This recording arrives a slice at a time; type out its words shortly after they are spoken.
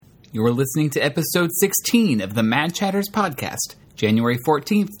You're listening to episode 16 of the Mad Chatters podcast, January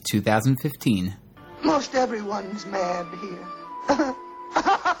 14th, 2015. Most everyone's mad here.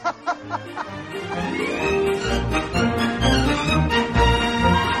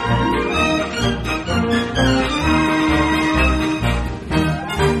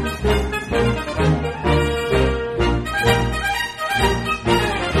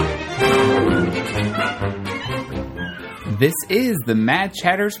 This is the Mad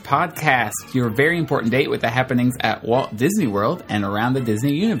Chatters podcast, your very important date with the happenings at Walt Disney World and around the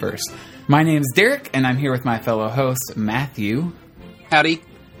Disney universe. My name's Derek, and I'm here with my fellow hosts, Matthew. Howdy.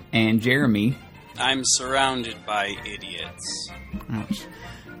 And Jeremy. I'm surrounded by idiots. Ouch.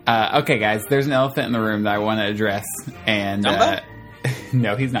 Okay, guys, there's an elephant in the room that I want to address. And Dumbo?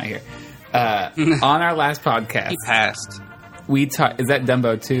 No, he's not here. On our last podcast, He passed. we talked. Is that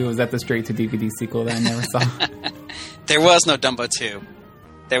Dumbo 2? Was that the straight-to-DVD sequel that I never saw? There was no Dumbo 2.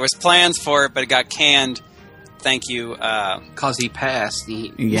 There was plans for it, but it got canned. Thank you. Because he passed.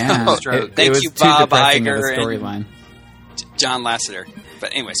 Yeah. Stroke. Thank was you, too Bob depressing of a Iger and storyline. John Lasseter.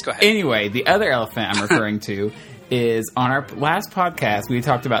 But anyways, go ahead. Anyway, the other elephant I'm referring to is on our last podcast, we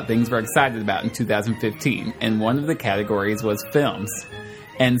talked about things we're excited about in 2015, and one of the categories was films.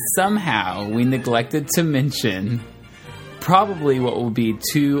 And somehow we neglected to mention probably what will be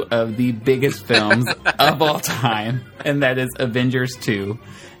two of the biggest films of all time, and that is Avengers 2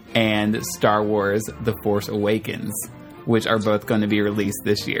 and Star Wars The Force Awakens, which are both going to be released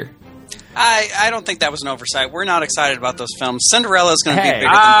this year. I don't think that was an oversight. We're not excited about those films. Cinderella is going to be bigger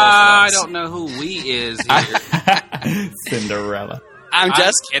than both I of us. don't know who we is here. Cinderella. I'm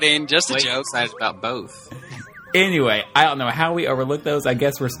just kidding. Just a Way joke. excited about both. Anyway, I don't know how we overlook those. I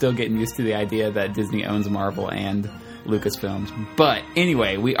guess we're still getting used to the idea that Disney owns Marvel and Lucasfilms. But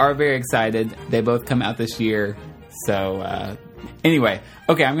anyway, we are very excited. They both come out this year. So anyway,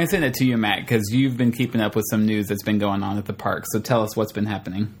 okay, I'm going to send it to you, Matt, because you've been keeping up with some news that's been going on at the park. So tell us what's been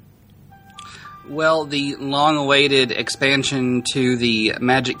happening. Well, the long-awaited expansion to the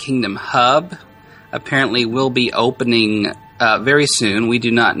Magic Kingdom Hub apparently will be opening very soon. We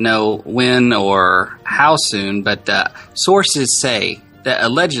do not know when or how soon, but sources say that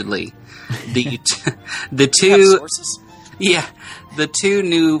allegedly the You have two sources? the two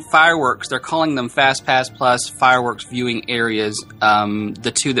new fireworks, they're calling them Fast Pass Plus fireworks viewing areas.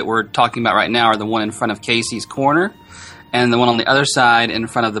 The two that we're talking about right now are the one in front of Casey's Corner and the one on the other side in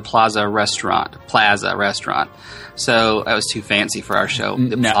front of the Plaza Restaurant. So that was too fancy for our show.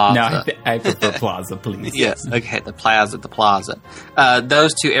 The Plaza. I prefer Plaza, please. Yes, okay, the Plaza.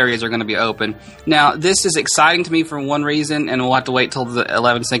 Those two areas are going to be open. Now, this is exciting to me for one reason, and we'll have to wait till the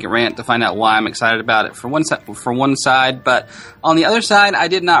 11-second rant to find out why I'm excited about it for one side. But on the other side, I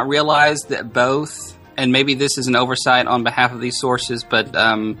did not realize that both, and maybe this is an oversight on behalf of these sources, but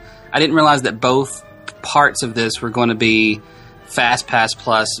I didn't realize that both parts of this were going to be Fast Pass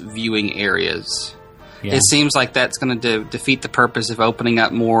Plus viewing areas. Yeah. It seems like that's going to defeat the purpose of opening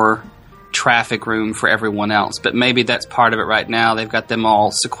up more traffic room for everyone else. But maybe that's part of it right now. They've got them all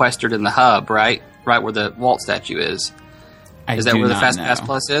sequestered in the hub, right? Right where the Walt statue is. Is that where the Fast Pass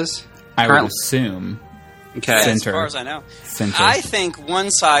Plus is? I would assume. Okay. Yeah, as Center. far as I know. Center. I think one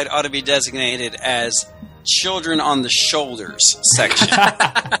side ought to be designated as Children on the Shoulders section.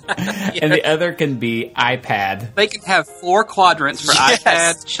 And the other can be iPad. They could have 4 quadrants for Yes.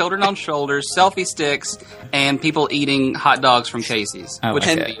 iPads, children on shoulders, selfie sticks, and people eating hot dogs from Casey's, I which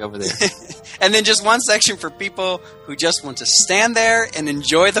like would it. be over there. And then just one section for people who just want to stand there and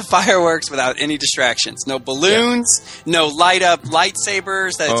enjoy the fireworks without any distractions. No balloons, no light up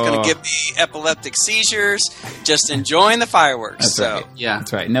lightsabers that it's going to give me epileptic seizures. Just enjoying the fireworks. That's so right. Yeah.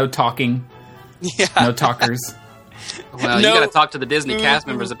 That's right. No talking. yeah, No talkers. Well, No. you got to talk to the Disney cast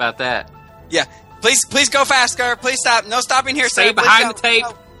members about that. yeah. Please go faster. Please stop. No stopping here. Stay sir. Please behind go. the tape.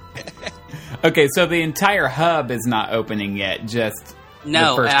 No. Okay, so the entire hub is not opening yet, just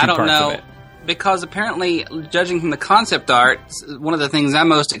No, the first I two don't parts know. of it. Because apparently, judging from the concept art, one of the things I'm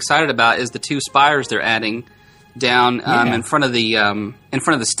most excited about is the 2 spires they're adding down Yeah. in front of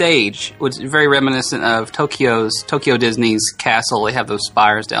the stage, which is very reminiscent of Tokyo Disney's castle. They have those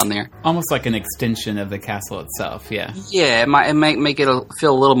spires down there. Almost like an extension of the castle itself, yeah. Yeah, it might make it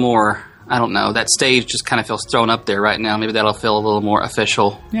feel a little more. I don't know. That stage just kind of feels thrown up there right now. Maybe that'll feel a little more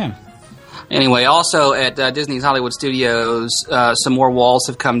official. Yeah. Anyway, also at Disney's Hollywood Studios, some more walls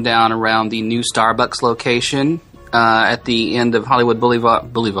have come down around the new Starbucks location at the end of Hollywood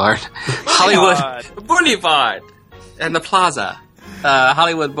Boulevard. Hollywood Boulevard and the Plaza.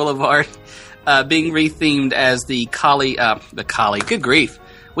 Hollywood Boulevard being rethemed as the Collie. Good grief.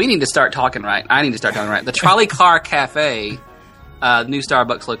 We need to start talking right. I need to start talking right. The Trolley Car Cafe New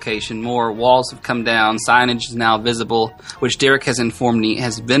Starbucks location. More walls have come down. Signage is now visible, which Derek has informed me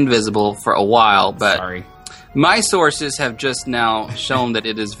has been visible for a while. But Sorry. my sources have just now shown that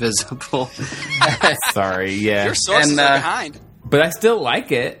it is visible. Sorry, yeah. Your sources And, are behind. But I still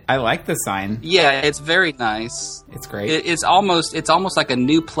like it. I like the sign. Yeah, it's very nice. It's great. It's almost like a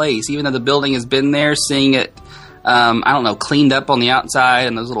new place, even though the building has been there. Seeing it, I don't know, cleaned up on the outside,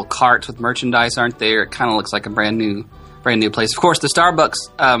 and those little carts with merchandise aren't there. It kind of looks like a brand new place. Of course, the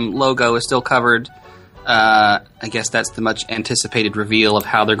Starbucks logo is still covered. I guess that's the much anticipated reveal of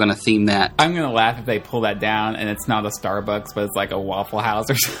how they're going to theme that. I'm going to laugh if they pull that down and it's not a Starbucks, but it's like a Waffle House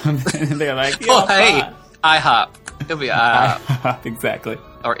or something. And they're like, Oh, hey, IHOP. It'll be IHOP. Exactly.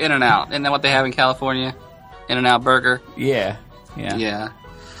 Or In-N-Out. Isn't that what they have in California? In-N-Out Burger. Yeah. Yeah.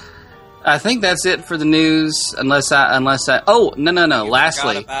 I think that's it for the news. Unless I. Oh, no. You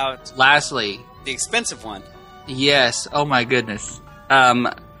Lastly, forgot about the expensive one. yes. Oh my goodness.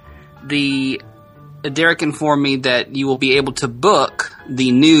 Derek informed me that you will be able to book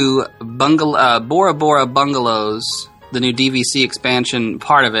the new Bora Bora Bungalows, the new DVC expansion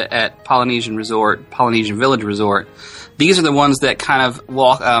part of it at Polynesian Village Resort. These are the ones that kind of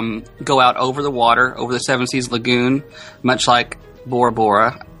go out over the water, over the Seven Seas Lagoon, much like Bora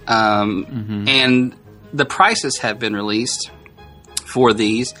Bora. And the prices have been released for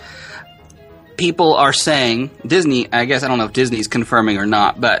these. People are saying, Disney, I guess I don't know if Disney's confirming or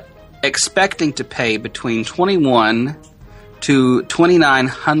not, but expecting to pay between $2,100 to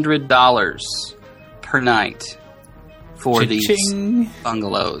 $2,900 per night for these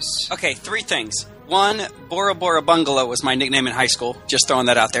bungalows. Okay, 3 things. 1, Bora Bora Bungalow was my nickname in high school. Just throwing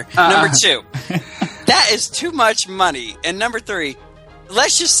that out there. Number 2, that is too much money. And number 3,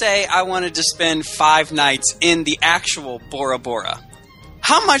 let's just say I wanted to spend 5 nights in the actual Bora Bora.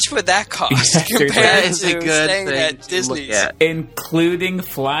 How much would that cost compared That to is a good staying thing at to look Disney's? at. Including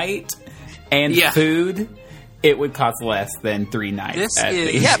flight and food, it would cost less than 3 nights. This at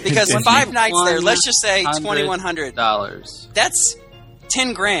is- the Yeah, because Disney. 5 nights there, let's just say $2,100. $2,100. That's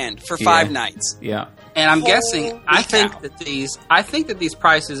 $10,000 for 5 nights. Yeah. And I'm Holy guessing. I think that these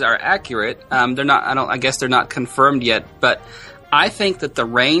prices are accurate. They're not. I guess they're not confirmed yet. But I think that the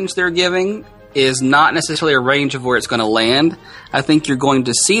range they're giving is not necessarily a range of where it's going to land. I think you're going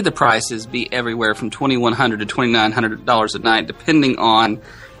to see the prices be everywhere from $2,100 to $2,900 a night, depending on.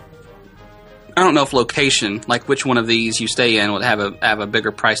 I don't know if location, like which one of these you stay in, would have a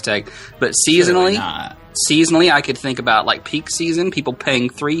bigger price tag. But seasonally, I could think about like peak season, people paying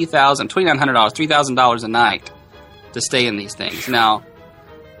 $2,900, $3,000 a night to stay in these things. Now,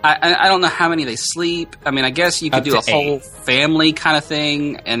 I don't know how many they sleep. I mean, I guess you could do a whole family kind of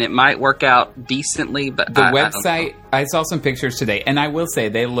thing, and it might work out decently. But the website, I saw some pictures today, and I will say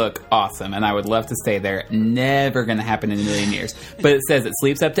they look awesome, and I would love to stay there. Never going to happen in a million years. But it says it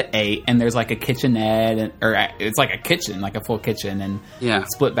sleeps up to 8, and there's like a kitchenette, or it's like a kitchen, like a full kitchen, and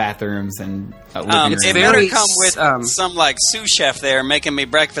split bathrooms and a living room. It better come with some like sous chef there making me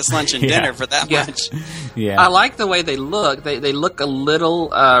breakfast, lunch, and dinner for that much. Yeah, I like the way they look. They look a little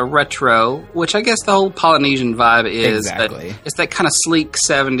retro, which I guess the whole Polynesian vibe is. Exactly. It's that kind of sleek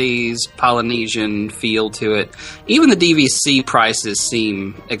 70s Polynesian feel to it. Even the DVC prices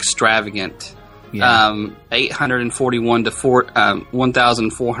seem extravagant. Yeah. 841 to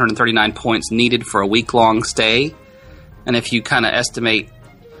 1,439 points needed for a week-long stay. And if you kind of estimate,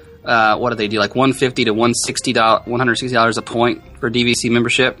 what do they do, like $150 to $160 a point for DVC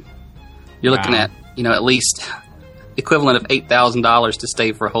membership, you're looking at, at least equivalent of $8,000 to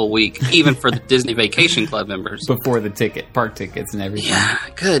stay for a whole week, even for the Disney Vacation Club members. Before the park tickets and everything. Yeah,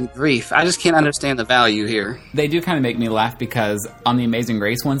 good grief. I just can't understand the value here. They do kind of make me laugh because on the Amazing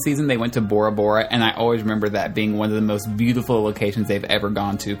Race one season, they went to Bora Bora, and I always remember that being one of the most beautiful locations they've ever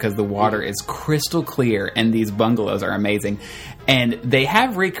gone to because the water is crystal clear and these bungalows are amazing. And they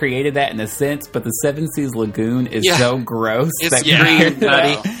have recreated that in a sense, but the Seven Seas Lagoon is so gross. It's green,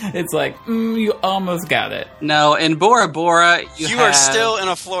 buddy. It's like, you almost got it. No, in Bora Bora, you are still in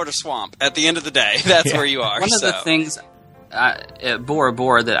a Florida swamp at the end of the day. That's where you are. One of the things at Bora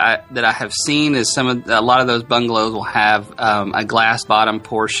Bora that I have seen is a lot of those bungalows will have a glass bottom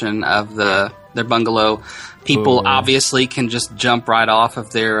portion of their bungalow. People obviously can just jump right off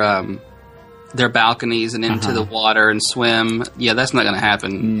of their balconies and into the water and swim. Yeah, that's not going to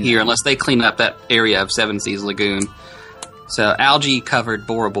happen here unless they clean up that area of Seven Seas Lagoon. So algae covered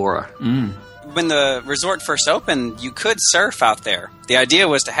Bora Bora. When the resort first opened, you could surf out there. The idea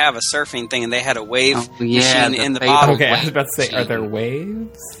was to have a surfing thing, and they had a wave machine in the bottom. Okay, I was about to say, are there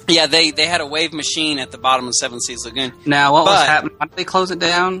waves? Yeah, they had a wave machine at the bottom of Seven Seas Lagoon. Now, what was happening? Why did they close it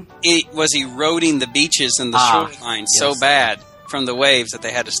down? It was eroding the beaches and the shoreline so bad from the waves that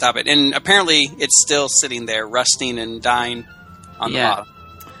they had to stop it. And apparently it's still sitting there, rusting and dying on the bottom.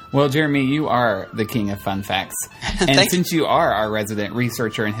 Well, Jeremy, you are the king of fun facts. And since you are our resident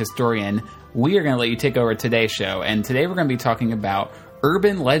researcher and historian, we are going to let you take over today's show. And today we're going to be talking about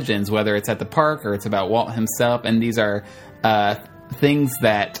urban legends, whether it's at the park or it's about Walt himself. And these are things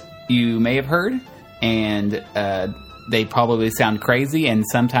that you may have heard, and they probably sound crazy, and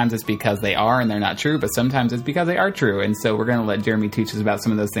sometimes it's because they are and they're not true, but sometimes it's because they are true. And so we're going to let Jeremy teach us about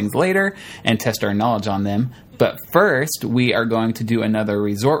some of those things later and test our knowledge on them. But first, we are going to do another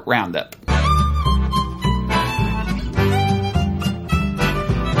resort roundup.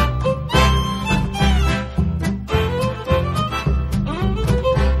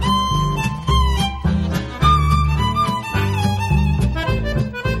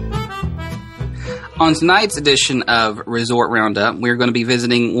 On tonight's edition of Resort Roundup, we're going to be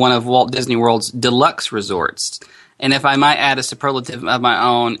visiting one of Walt Disney World's deluxe resorts. And if I might add a superlative of my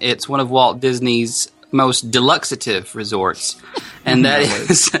own, it's one of Walt Disney's most deluxative resorts. And that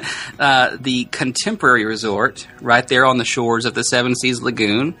is the Contemporary Resort, right there on the shores of the Seven Seas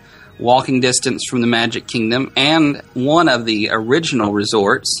Lagoon, walking distance from the Magic Kingdom, and one of the original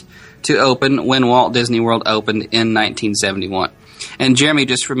resorts to open when Walt Disney World opened in 1971. And Jeremy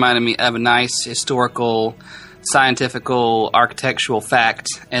just reminded me of a nice historical, scientifical, architectural fact,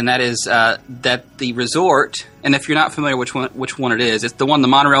 and that is that the resort, and if you're not familiar which one it is, it's the one the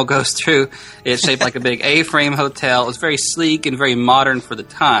monorail goes through. It's shaped like a big A-frame hotel. It's very sleek and very modern for the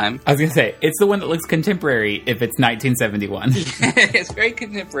time. I was going to say, it's the one that looks contemporary if it's 1971. It's very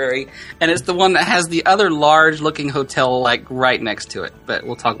contemporary, and it's the one that has the other large-looking hotel like right next to it, but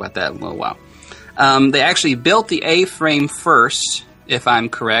we'll talk about that in a little while. They actually built the A-frame first, if I'm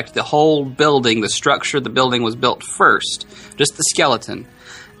correct. The whole building, the structure of the building was built first, just the skeleton.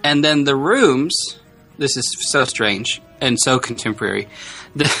 And then the rooms, this is so strange and so contemporary,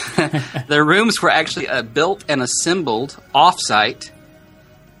 the rooms were actually built and assembled off-site,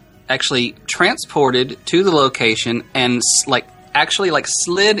 actually transported to the location and actually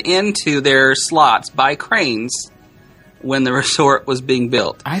slid into their slots by cranes when the resort was being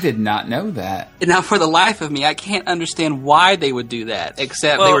built. I did not know that. Now, for the life of me, I can't understand why they would do that,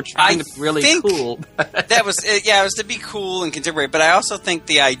 except they were trying to be really cool. That was, it was to be cool and contemporary, but I also think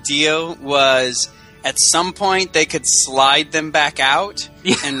the idea was at some point they could slide them back out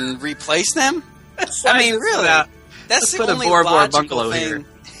and replace them. I mean, really, that's the only logical thing.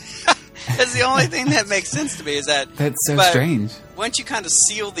 That's the only thing that makes sense to me is that... That's so strange. Once you kind of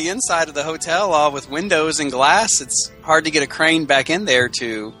seal the inside of the hotel all with windows and glass, it's hard to get a crane back in there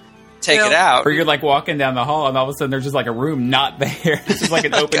to take it out. Or you're walking down the hall and all of a sudden there's just a room not there. It's just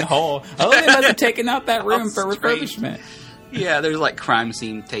an open hole. Oh, they must have taken out that room for refurbishment. Yeah, there's crime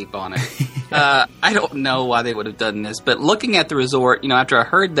scene tape on it. I don't know why they would have done this, but looking at the resort, after I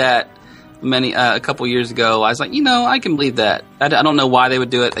heard that a couple years ago, I was like, I can believe that. I don't know why they would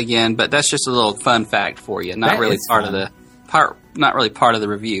do it again, but that's just a little fun fact for you. Not really part of the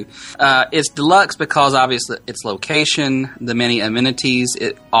review. It's deluxe because obviously its location, the many amenities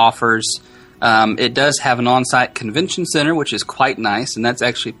it offers. It does have an on-site convention center, which is quite nice, and that's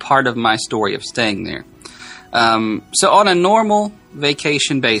actually part of my story of staying there. So on a normal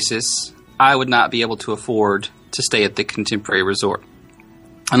vacation basis, I would not be able to afford to stay at the Contemporary Resort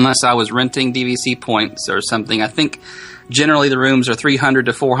unless I was renting DVC points or something. I think generally the rooms are $300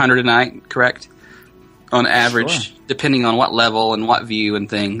 to $400 a night, correct? On average, depending on what level and what view and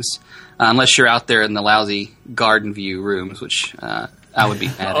things. Unless you're out there in the lousy garden view rooms, which I would be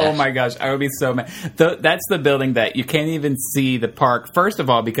mad at. Oh my gosh, I would be so mad. That's the building that you can't even see the park. First of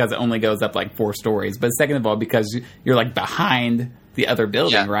all, because it only goes up 4 stories. But second of all, because you're behind the other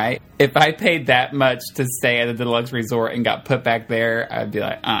building, right? If I paid that much to stay at a deluxe resort and got put back there, I'd be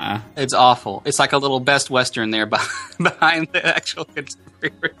like, It's awful. It's like a little Best Western there behind the actual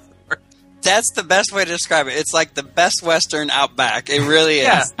Contemporary Resort. That's the best way to describe it. It's like the Best Western out back. It really is.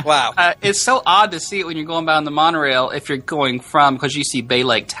 Yeah. Wow. It's so odd to see it when you're going by on the monorail if you're going because you see Bay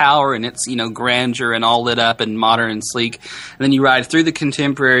Lake Tower and it's, grandeur and all lit up and modern and sleek. And then you ride through the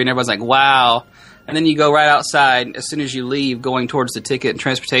Contemporary and everyone's like, wow. And then you go right outside. As soon as you leave, going towards the Ticket and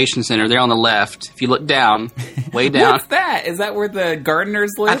Transportation Center, they're on the left. If you look down, way down. What's that? Is that where the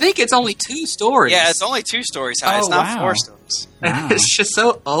gardeners live? I think it's only 2 stories. Yeah, it's only 2 stories high. It's not 4 stories. Wow. It's just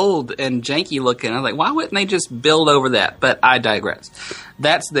so old and janky looking. I was like, why wouldn't they just build over that? But I digress.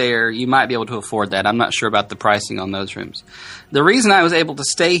 That's there. You might be able to afford that. I'm not sure about the pricing on those rooms. The reason I was able to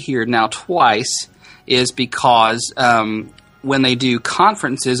stay here now twice is because when they do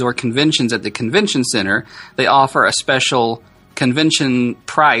conferences or conventions at the convention center, they offer a special convention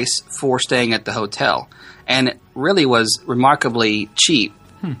price for staying at the hotel. and it really was remarkably cheap.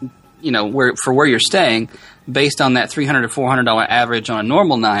 You know, for where you're staying, based on that $300 to $400 average on a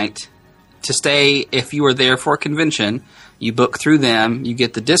normal night to stay. If you were there for a convention, you book through them, you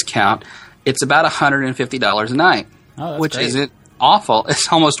get the discount. It's about $150 a night, which great. isn't awful.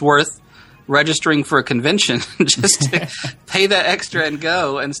 It's almost worth registering for a convention just to pay that extra and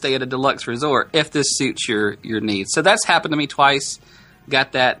go and stay at a deluxe resort if this suits your needs. So that's happened to me twice.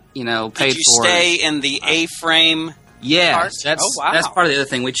 Got that, paid for. Did you stay in the A-frame? Yes, that's part of the other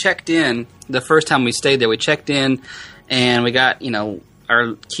thing. We checked in the first time we stayed there. We checked in and we got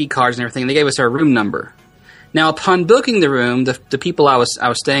our key cards and everything. They gave us our room number. Now, upon booking the room, the people I was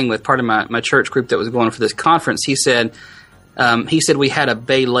staying with, part of my church group that was going for this conference, he said we had a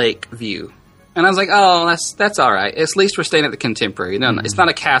Bay Lake view. And I was like, oh, that's all right. At least we're staying at the Contemporary. No, it's not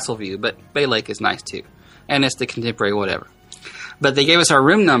a castle view, but Bay Lake is nice too. And it's the Contemporary, whatever. But they gave us our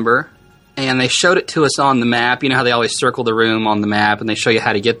room number, and they showed it to us on the map. You know how they always circle the room on the map, and they show you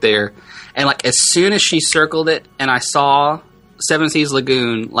how to get there. And like as soon as she circled it, and I saw Seven Seas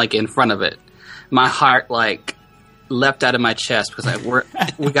Lagoon like in front of it, my heart like leapt out of my chest because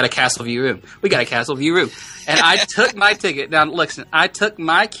we got a Castle View room. We got a Castle View room. And I took my ticket. Now, listen, I took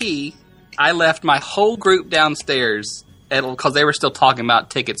my key. I left my whole group downstairs because they were still talking about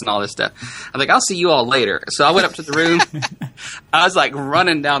tickets and all this stuff. I was like, I'll see you all later. So I went up to the room. I was like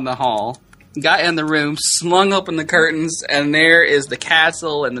running down the hall. Got in the room, slung open the curtains, and there is the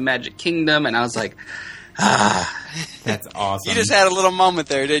castle and the Magic Kingdom. And I was like, That's awesome. You just had a little moment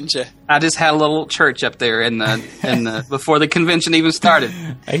there, didn't you? I just had a little church up there in the before the convention even started.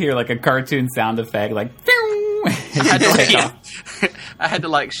 I hear like a cartoon sound effect, like. I had to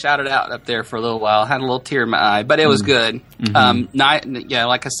like shout it out up there for a little while. I had a little tear in my eye, but it was good.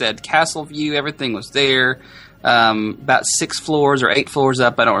 Like I said, Castle View, everything was there. About 6 floors or 8 floors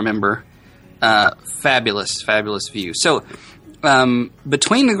up, I don't remember. Fabulous view. So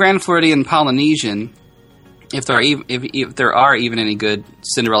between the Grand Floridian and Polynesian, if there are even any good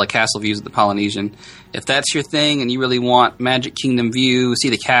Cinderella Castle views at the Polynesian, if that's your thing and you really want Magic Kingdom view, see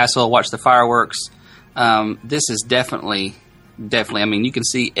the castle, watch the fireworks, this is definitely. I mean, you can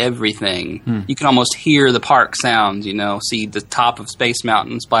see everything. You can almost hear the park sounds, see the top of Space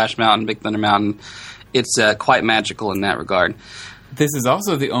Mountain, Splash Mountain, Big Thunder Mountain. It's quite magical in that regard. This is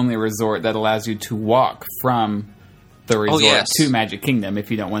also the only resort that allows you to walk from the resort to Magic Kingdom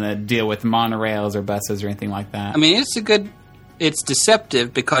if you don't want to deal with monorails or buses or anything like that. I mean, it's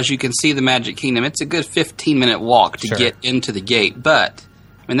deceptive because you can see the Magic Kingdom. It's a good 15-minute walk to get into the gate. But,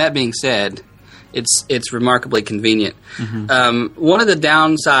 I mean, that being said, it's remarkably convenient. One of the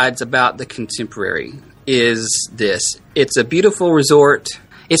downsides about the Contemporary is this. It's a beautiful resort.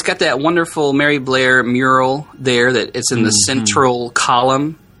 It's got that wonderful Mary Blair mural there that it's in the central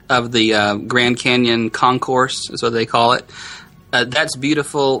column of the Grand Canyon Concourse, is what they call it. That's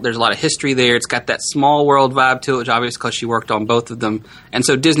beautiful. There's a lot of history there. It's got that small world vibe to it, which obviously because she worked on both of them. And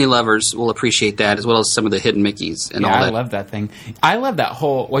so Disney lovers will appreciate that, as well as some of the hidden Mickeys and all that. I love that thing. I love that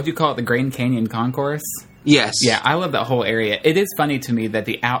whole, what do you call it, the Grand Canyon Concourse? Yes. Yeah, I love that whole area. It is funny to me that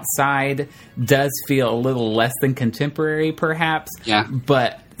the outside does feel a little less than Contemporary, perhaps. Yeah.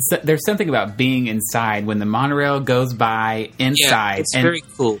 But there's something about being inside when the monorail goes by inside. Yeah, it's very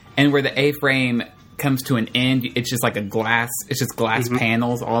cool. And where the A-frame comes to an end, it's just like it's just glass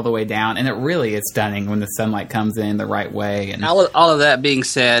panels all the way down, and it really is stunning when the sunlight comes in the right way. And all of that being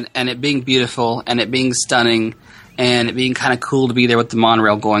said, and it being beautiful, and it being stunning, and it being kind of cool to be there with the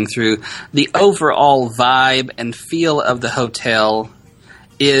monorail going through, the overall vibe and feel of the hotel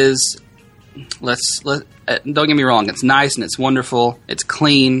is, don't get me wrong, it's nice and it's wonderful, it's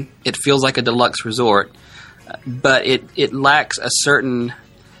clean, it feels like a deluxe resort, but it lacks a certain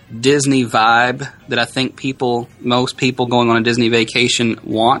Disney vibe that I think most people going on a Disney vacation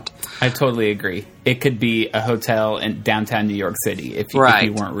want. I totally agree. It could be a hotel in downtown New York City if you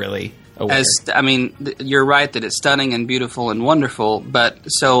weren't really aware. You're right that it's stunning and beautiful and wonderful, but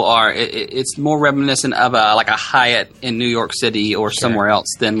it's more reminiscent of a Hyatt in New York City or somewhere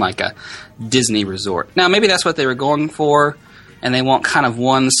else than like a Disney resort. Now, maybe that's what they were going for, and they want kind of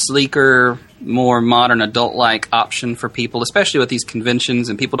one sleeker, more modern, adult-like option for people, especially with these conventions,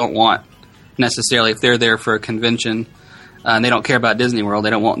 and people don't want necessarily, if they're there for a convention, and they don't care about Disney World,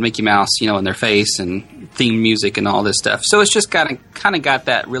 they don't want Mickey Mouse, in their face and theme music and all this stuff. So it's just kind of got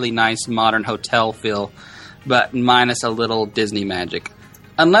that really nice modern hotel feel, but minus a little Disney magic.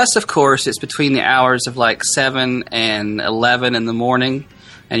 Unless, of course, it's between the hours of like 7 and 11 in the morning,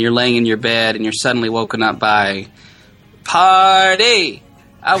 and you're laying in your bed and you're suddenly woken up by party.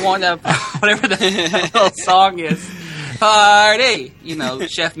 I want to, whatever the little song is. party. You know,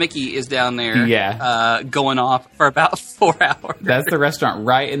 Chef Mickey is down there, going off for about 4 hours. That's the restaurant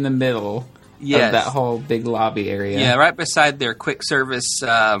right in the middle of that whole big lobby area. Yeah, right beside their quick service.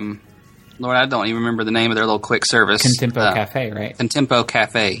 Lord, I don't even remember the name of their little quick service. Contempo Cafe, right? Contempo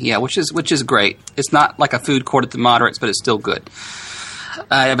Cafe, yeah, which is great. It's not like a food court at the moderates, but it's still good.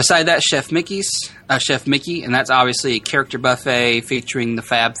 Beside that, Chef Mickey, and that's obviously a character buffet featuring the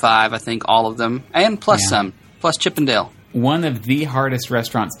Fab Five, I think all of them, and plus Chip and Dale. One of the hardest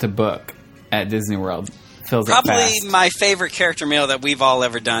restaurants to book at Disney World. Fills up Probably fast. my favorite character meal that we've all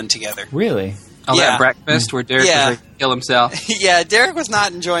ever done together. Really? Oh, that breakfast where Derek was ready to kill himself. Yeah, Derek was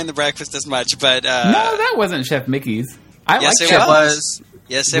not enjoying the breakfast as much, but... no, that wasn't Chef Mickey's. Yes, like it Chef was.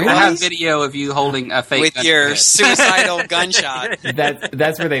 Yes, it Really? was. I have video of you holding a fake with gun your to the suicidal gunshot.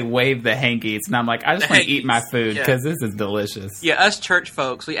 That's where they wave the hankies, and I'm like, I just want to eat my food Yeah. because this is delicious. Yeah, us church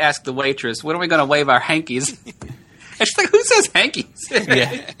folks, we ask the waitress, when are we going to wave our hankies? And she's like, who says hankies?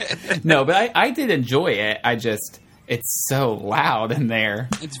 Yeah. No, but I did enjoy it. It's so loud in there.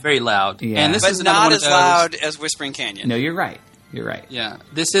 It's very loud. Yeah. And this But is another not one of as those- loud as Whispering Canyon. No, you're right. You're right. Yeah,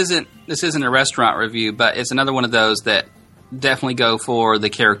 this isn't a restaurant review, but it's another one of those that definitely go for the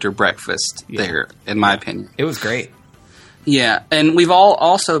character breakfast there, in my opinion. It was great. Yeah, and we've all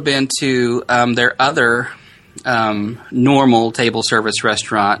also been to their other normal table service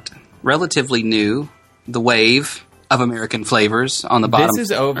restaurant, relatively new, The Wave of American Flavors on the bottom. This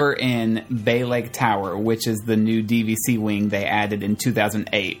is over in Bay Lake Tower, which is the new DVC wing they added in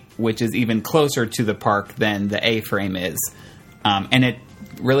 2008, which is even closer to the park than the A-frame is. And it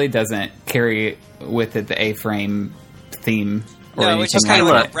really doesn't carry with it the A-frame theme or No, anything it's just like kind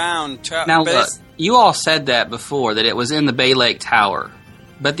of that. a round... Now, but look, it's- you all said that before, that it was in the Bay Lake Tower.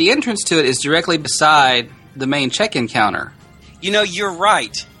 But the entrance to it is directly beside the main check-in counter. You know, you're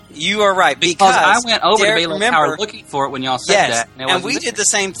right. You are right. Because I went over to Derek, Bay Lake remember, Tower looking for it when y'all said Yes, that. and wasn't we there. did the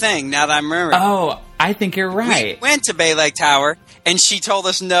same thing, now that I remember. Oh, I think you're right. We went to Bay Lake Tower, and she told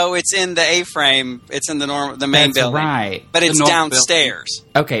us, no, it's in the A-frame. It's in the main That's building. right. But it's north downstairs.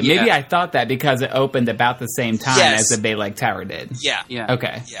 Okay, maybe Yeah. I thought that because it opened about the same time Yes. as the Bay Lake Tower did. Yeah. Yeah.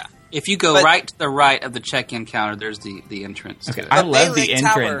 Okay. Yeah. If you go But- right to the right of the check-in counter, there's the entrance. Okay. To it. I But love Bay the Lake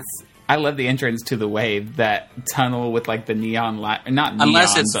Tower- entrance. I love the entrance to the Wave, that tunnel with like the neon light. Not neon,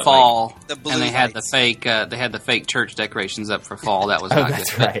 Unless it's but fall, The blue and they had lights. the fake church decorations up for fall. That was Like, oh, not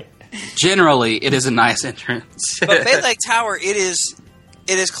that's good. right. Generally, it is a nice entrance. But Bay Lake Tower, it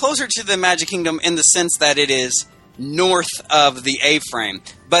is closer to the Magic Kingdom in the sense that it is north of the A-frame,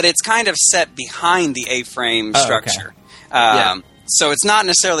 but it's kind of set behind the A-frame Oh, structure. Yeah. So it's not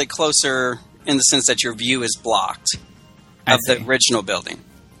necessarily closer in the sense that your view is blocked I of the see. original building.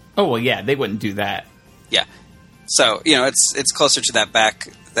 Oh well, yeah, they wouldn't do that. Yeah. So, you know, it's closer to that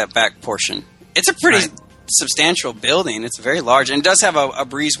back portion. It's a pretty Right. substantial building. It's very large, and it does have a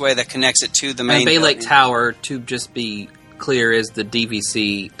breezeway that connects it to the main And Bay Lake building. Tower, to just be clear, is the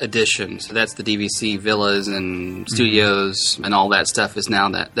DVC edition. So that's the DVC villas and studios and all that stuff is now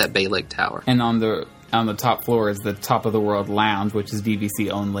that Bay Lake Tower. And on the top floor is the Top of the World Lounge, which is DVC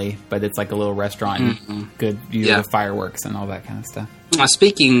only, but it's like a little restaurant and good view Yeah. of the fireworks and all that kind of stuff.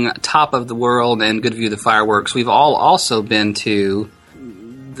 Speaking top of the world and good view of the fireworks, we've all also been to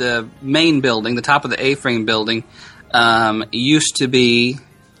the main building, the top of the A-frame building. Used to be,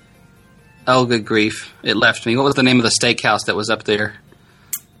 oh good grief, it left me. What was the name of the steakhouse that was up there?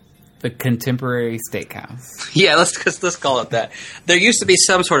 The Contemporary Steakhouse. Yeah, let's call it that. There used to be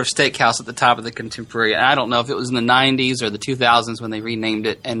some sort of steakhouse at the top of the Contemporary. I don't know if it was in the 90s or the 2000s when they renamed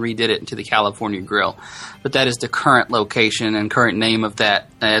it and redid it into the California Grill. But that is the current location and current name of that.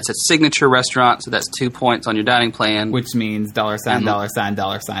 It's a signature restaurant, so that's 2 points on your dining plan. Which means $, And-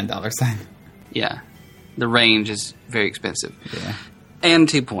 $, Yeah. The range is very expensive. Yeah. And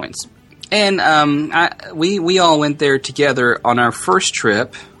 2 points. And we all went there together on our first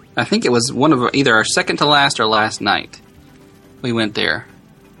trip. I think it was either our second to last or last night. We went there.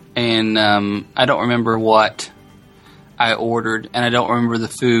 And I don't remember what I ordered, and I don't remember the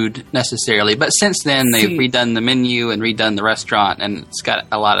food necessarily. But since then, they've redone the menu and redone the restaurant, and it's got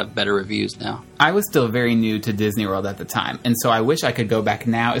a lot of better reviews now. I was still very new to Disney World at the time, and so I wish I could go back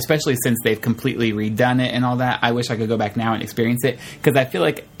now, especially since they've completely redone it and all that. I wish I could go back now and experience it, because I feel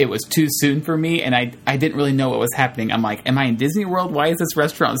like it was too soon for me, and I didn't really know what was happening. I'm like, am I in Disney World? Why is this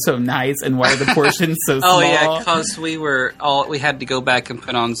restaurant so nice, and why are the portions so small? Oh yeah, because we had to go back and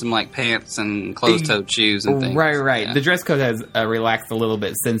put on some like pants and closed-toed shoes and things. Right. Yeah. The dress code has relaxed a little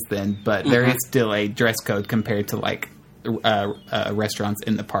bit since then, but there is still a dress code compared to like restaurants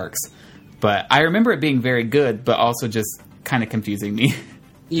in the parks. But I remember it being very good, but also just kind of confusing me.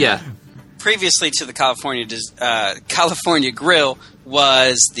 Yeah. previously to the California Grill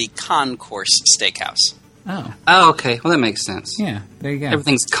was the Concourse Steakhouse. Oh, okay. Well, that makes sense. Yeah, there you go.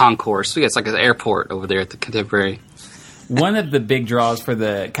 Everything's concourse. It's like an airport over there at the Contemporary. One of the big draws for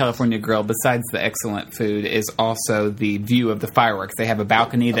the California Grill, besides the excellent food, is also the view of the fireworks. They have a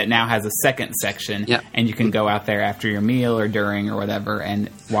balcony that now has a second section, and you can go out there after your meal or during or whatever and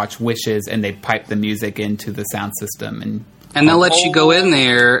watch Wishes, and they pipe the music into the sound system. And they'll let you go in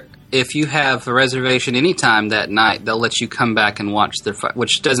there. If you have a reservation anytime that night, they'll let you come back and watch their fire,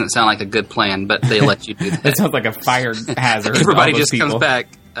 which doesn't sound like a good plan, but they let you do that. It sounds like a fire hazard. Everybody just comes back.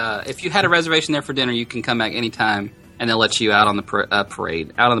 If you had a reservation there for dinner, you can come back anytime, and they'll let you out on the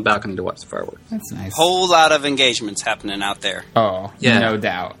parade, out on the balcony to watch the fireworks. That's nice. Whole lot of engagements happening out there. Oh, yeah. No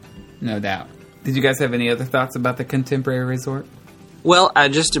doubt. No doubt. Did you guys have any other thoughts about the Contemporary Resort? Well,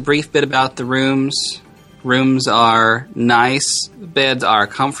 just a brief bit about the rooms. Rooms are nice. Beds are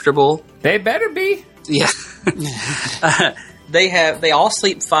comfortable. They better be. Yeah. They all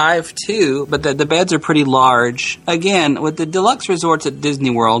sleep 5 too, but the beds are pretty large. Again, with the deluxe resorts at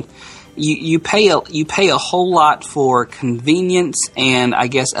Disney World, you pay a whole lot for convenience and I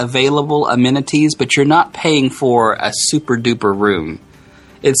guess available amenities, but you're not paying for a super duper room.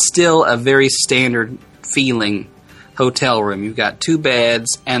 It's still a very standard feeling hotel room. You've got 2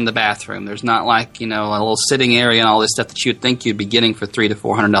 beds and the bathroom. There's not like, a little sitting area and all this stuff that you'd think you'd be getting for $300 to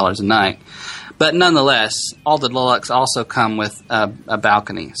 $400 a night. But nonetheless, all the deluxe also come with a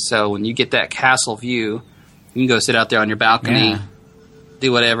balcony. So when you get that castle view, you can go sit out there on your balcony,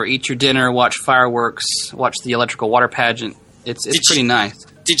 do whatever, eat your dinner, watch fireworks, watch the electrical water pageant. It's pretty nice.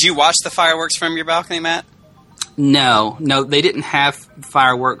 Did you watch the fireworks from your balcony, Matt? No, they didn't have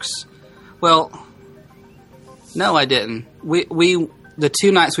fireworks. Well, no, I didn't. We the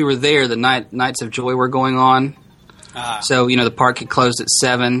 2 nights we were there, the Nights of Joy were going on. So, the park had closed at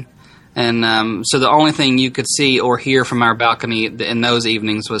 7. And so the only thing you could see or hear from our balcony in those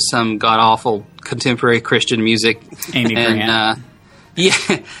evenings was some god-awful contemporary Christian music. Amy Grant.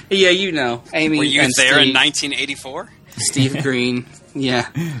 Amy. Were you and there Steve, in 1984? Steve Green. Yeah.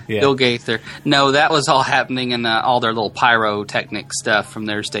 Bill Gaither. No, that was all happening in all their little pyrotechnic stuff from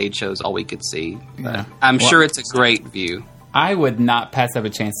their stage shows, all we could see. But I'm sure it's a great view. I would not pass up a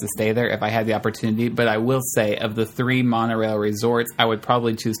chance to stay there if I had the opportunity, but I will say, of the 3 monorail resorts, I would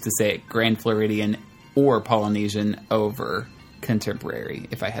probably choose to stay at Grand Floridian or Polynesian over Contemporary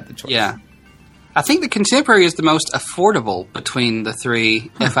if I had the choice. Yeah. I think the Contemporary is the most affordable between the 3,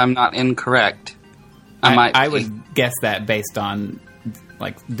 if I'm not incorrect. I would guess that based on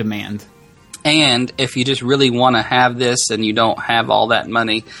demand. And if you just really want to have this and you don't have all that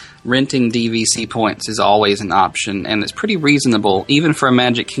money, renting DVC points is always an option, and it's pretty reasonable, even for a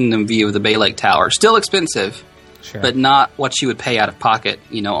Magic Kingdom view of the Bay Lake Tower. Still expensive, but not what you would pay out of pocket,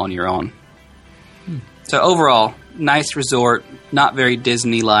 on your own. So overall, nice resort, not very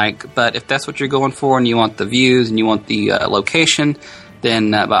Disney-like, but if that's what you're going for and you want the views and you want the location, then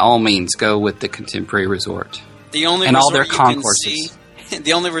by all means go with the Contemporary Resort. The only and resort all their you concourses.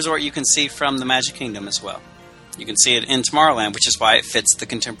 The only resort you can see from the Magic Kingdom as well. You can see it in Tomorrowland, which is why it fits the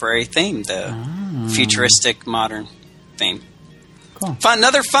contemporary theme, the futuristic, modern theme. Cool.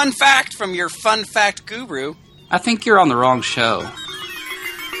 Another fun fact from your fun fact guru. I think you're on the wrong show.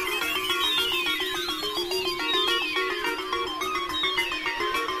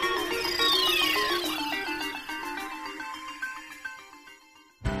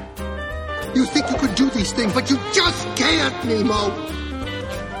 You think you could do these things, but you just can't, Nemo.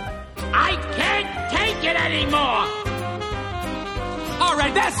 I can't take it anymore! All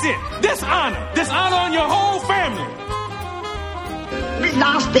right, that's it. Dishonor on your whole family.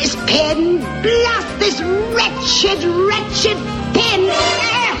 Blast this pen! Blast this wretched pen!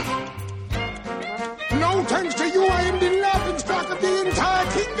 No thanks to you, I am the laughing stock of the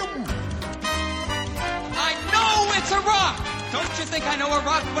entire kingdom. I know it's a rock! Don't you think I know a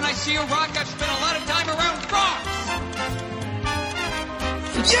rock when I see a rock? I've spent a lot of time around rocks!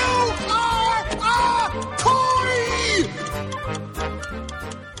 You are a toy!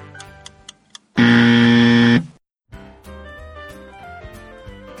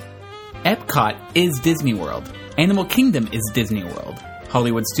 Epcot is Disney World. Animal Kingdom is Disney World.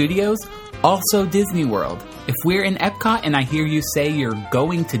 Hollywood Studios, also Disney World. If we're in Epcot and I hear you say you're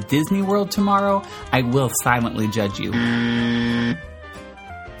going to Disney World tomorrow, I will silently judge you.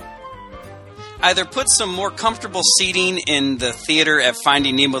 Either put some more comfortable seating in the theater at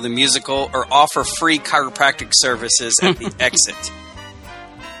Finding Nemo the Musical or offer free chiropractic services at the exit.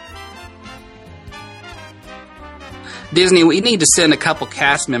 Disney, we need to send a couple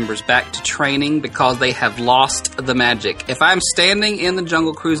cast members back to training because they have lost the magic. If I'm standing in the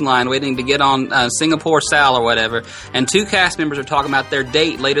Jungle Cruise line waiting to get on Singapore Sal or whatever, and 2 cast members are talking about their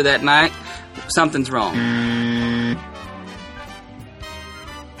date later that night, something's wrong.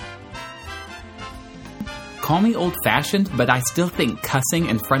 Call me old-fashioned, but I still think cussing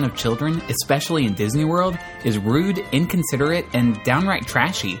in front of children, especially in Disney World, is rude, inconsiderate, and downright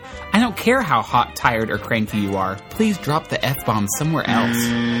trashy. I don't care how hot, tired, or cranky you are. Please drop the F-bomb somewhere else.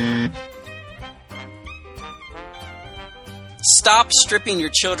 Stop stripping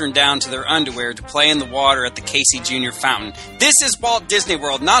your children down to their underwear to play in the water at the Casey Jr. Fountain. This is Walt Disney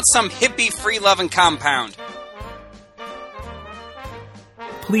World, not some hippie, free-loving compound.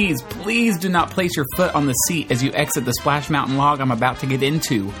 Please, please do not place your foot on the seat as you exit the Splash Mountain log I'm about to get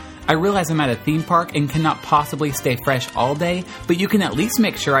into. I realize I'm at a theme park and cannot possibly stay fresh all day, but you can at least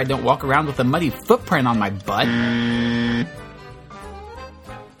make sure I don't walk around with a muddy footprint on my butt.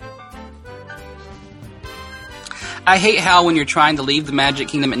 I hate how when you're trying to leave the Magic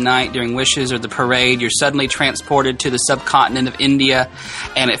Kingdom at night during Wishes or the parade, you're suddenly transported to the subcontinent of India,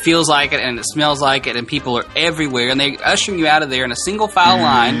 and it feels like it, and it smells like it, and people are everywhere, and they're ushering you out of there in a single file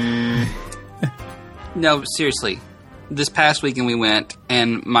line. No, seriously. This past weekend we went,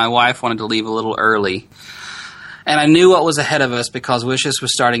 and my wife wanted to leave a little early. And I knew what was ahead of us because Wishes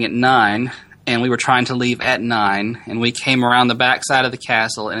was starting at 9, and we were trying to leave at 9, and we came around the backside of the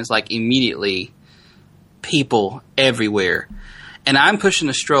castle, and it's like immediately people everywhere. And I'm pushing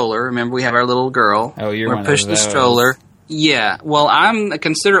a stroller. Remember, we have our little girl. Oh, you're We're pushing the stroller. Yeah. Well, I'm a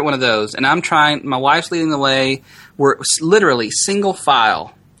considerate one of those, and I'm trying. My wife's leading the way. We're literally single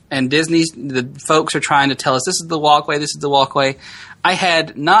file, and the folks are trying to tell us this is the walkway. This is the walkway. I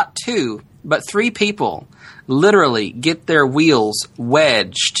had not 2, but 3 people literally get their wheels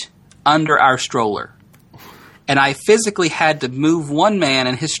wedged under our stroller. And I physically had to move one man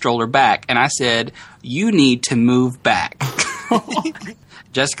and his stroller back. And I said, you need to move back.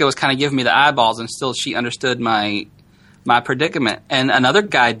 Jessica was kind of giving me the eyeballs, and still she understood my predicament. And another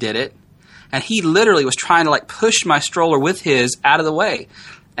guy did it. And he literally was trying to push my stroller with his out of the way.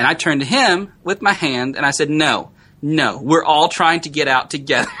 And I turned to him with my hand and I said, no, we're all trying to get out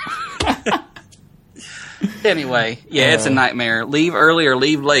together. Anyway, yeah, it's a nightmare. Leave early or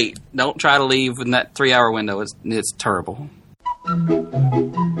leave late. Don't try to leave in that 3-hour window. It's terrible.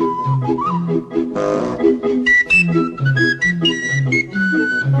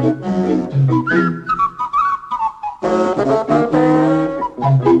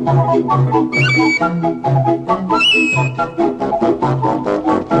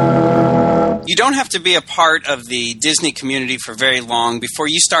 You don't have to be a part of the Disney community for very long before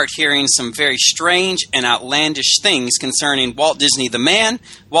you start hearing some very strange and outlandish things concerning Walt Disney the man,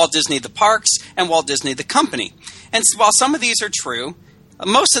 Walt Disney the parks, and Walt Disney the company. And while some of these are true,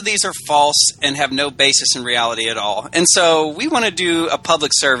 most of these are false and have no basis in reality at all. And so we want to do a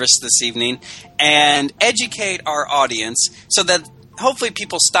public service this evening and educate our audience so that hopefully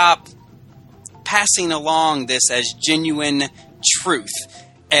people stop passing along this as genuine truth.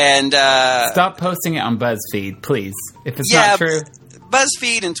 And stop posting it on BuzzFeed, please. If it's not true.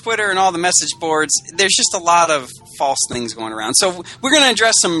 BuzzFeed and Twitter and all the message boards, there's just a lot of false things going around. So we're going to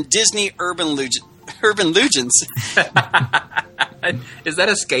address some Disney urban legends. Is that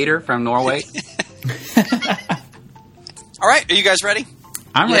a skater from Norway? All right, are you guys ready?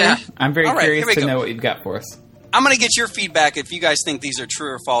 I'm ready. I'm very curious to know what you've got for us. I'm going to get your feedback if you guys think these are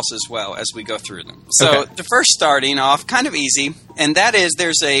true or false as well as we go through them. So the first starting off, kind of easy, and that is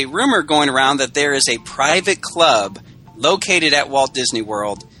there's a rumor going around that there is a private club located at Walt Disney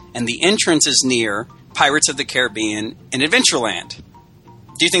World, and the entrance is near Pirates of the Caribbean and Adventureland.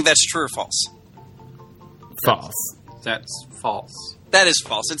 Do you think that's true or false? False. That's false. That is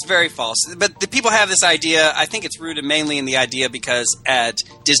false. It's very false. But the people have this idea. I think it's rooted mainly in the idea because at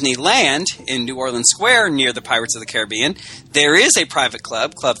Disneyland in New Orleans Square near the Pirates of the Caribbean, there is a private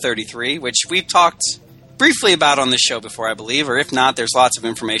club, Club 33, which we've talked briefly about on this show before, I believe, or if not, there's lots of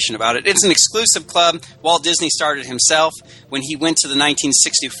information about it. It's an exclusive club. Walt Disney started himself. When he went to the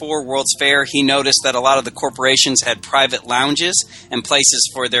 1964 World's Fair, he noticed that a lot of the corporations had private lounges and places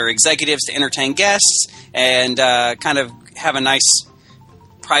for their executives to entertain guests and kind of have a nice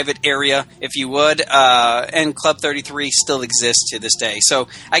private area, if you would, and Club 33 still exists to this day. So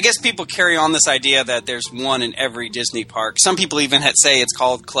I guess people carry on this idea that there's one in every Disney park. Some people even say it's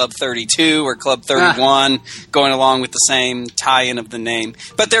called Club 32 or Club 31, going along with the same tie-in of the name.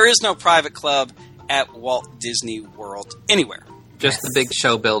 But there is no private club at Walt Disney World anywhere. Just the big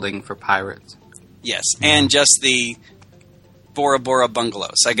show building for pirates. Yes, and just the Bora Bora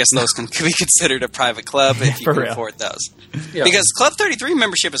bungalows. I guess those can be considered a private club if you For can real. afford those. Yeah. Because Club 33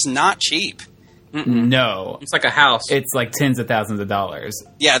 membership is not cheap. No. It's like a house. It's like tens of thousands of dollars.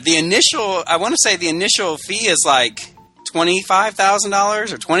 Yeah, I want to say the initial fee is like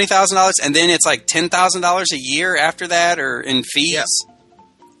 $25,000 or $20,000, and then it's like $10,000 a year after that, or in fees. Yeah.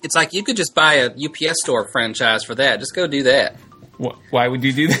 It's like you could just buy a UPS store franchise for that. Just go do that. Why would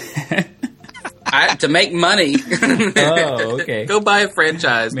you do that? To make money. Oh, okay. Go buy a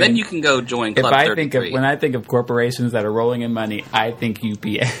franchise. Man. Then you can go join If Club I 33. when I think of corporations that are rolling in money, I think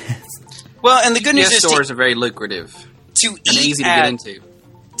UPS. Well, and the good news UPS is stores are very lucrative to and eat easy to at, get into.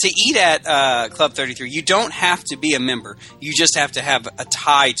 To eat at Club 33, you don't have to be a member. You just have to have a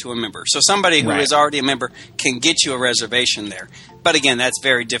tie to a member. So somebody who Right. is already a member can get you a reservation there. But again, that's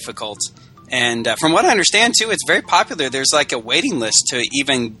very difficult. And from what I understand, too, it's very popular. There's like a waiting list to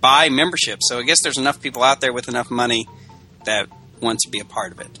even buy membership. So I guess there's enough people out there with enough money that want to be a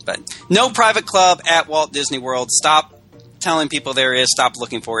part of it. But no private club at Walt Disney World. Stop telling people there is. Stop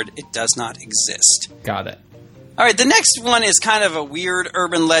looking for it. It does not exist. Got it. All right, the next one is kind of a weird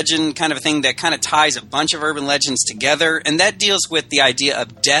urban legend kind of a thing that kind of ties a bunch of urban legends together, and that deals with the idea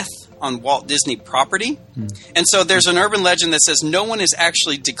of death on Walt Disney property. And so there's an urban legend that says no one is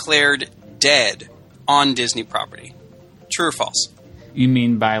actually declared dead on Disney property. True or false? You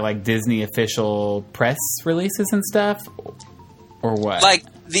mean by like Disney official press releases and stuff, or what? Like,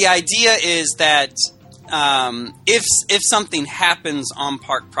 the idea is that if something happens on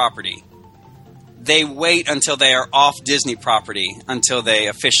park property, they wait until they are off Disney property until they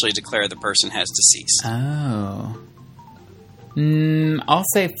officially declare the person has deceased. Oh. I'll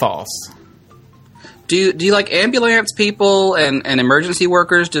say false. Do you like ambulance people and emergency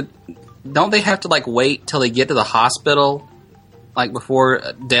workers? Don't they have to like wait till they get to the hospital, like before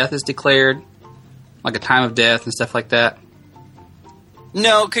death is declared, like a time of death and stuff like that?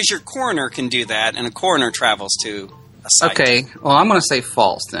 No, because your coroner can do that, and a coroner travels to a site. Okay, well I'm going to say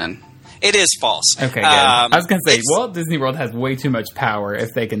false then. It is false. Okay, good. I was going to say, it's- Walt Disney World has way too much power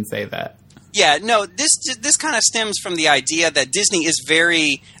if they can say that. Yeah, no, this kind of stems from the idea that Disney is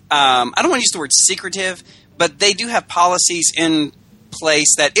very, I don't want to use the word secretive, but they do have policies in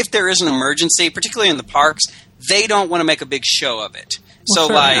place that if there is an emergency, particularly in the parks, they don't want to make a big show of it. Well, So,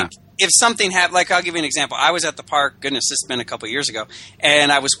 sure, like, yeah. if something happened, like, I'll give you an example. I was at the park, goodness, this has been a couple years ago,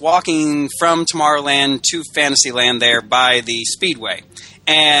 and I was walking from Tomorrowland to Fantasyland there by the Speedway.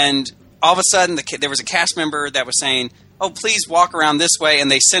 And all of a sudden, there was a cast member that was saying, "Oh, please walk around this way," and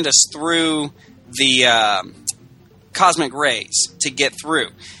they sent us through the cosmic rays to get through.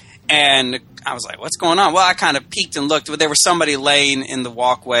 And I was like, what's going on? Well, I kind of peeked and looked, but there was somebody laying in the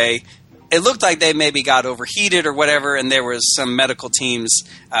walkway. It looked like they maybe got overheated or whatever, and there was some medical teams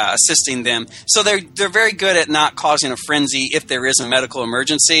assisting them. So they're very good at not causing a frenzy if there is a medical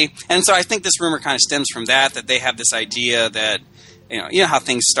emergency. And so I think this rumor kind of stems from that they have this idea that, you know how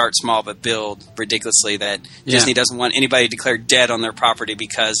things start small but build ridiculously, that Disney doesn't want anybody declared dead on their property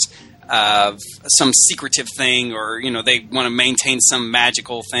because of some secretive thing, or they want to maintain some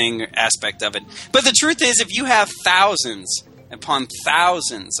magical thing aspect of it. But the truth is, if you have thousands upon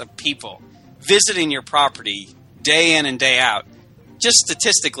thousands of people visiting your property day in and day out, just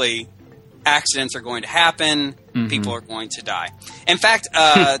statistically, accidents are going to happen. Mm-hmm. People are going to die. In fact,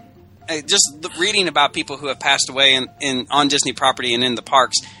 just reading about people who have passed away on Disney property and in the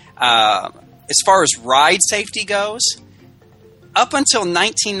parks, as far as ride safety goes, up until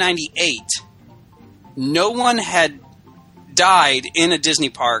 1998, no one had died in a Disney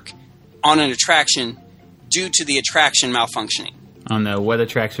park on an attraction due to the attraction malfunctioning. Oh no, what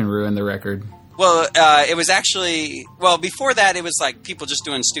attraction ruined the record? Well, it was actually... Well, before that, it was like people just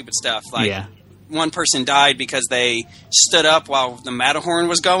doing stupid stuff. Like, one person died because they stood up while the Matterhorn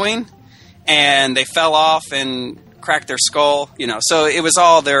was going, and they fell off and cracked their skull. So it was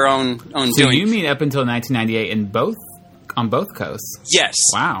all their own doing. So you mean up until 1998 on both coasts? Yes.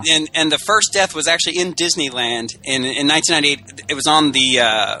 Wow. And the first death was actually in Disneyland in 1998. It was on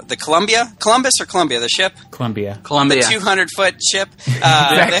the Columbus or Columbia, the ship? Columbia. The 200-foot ship.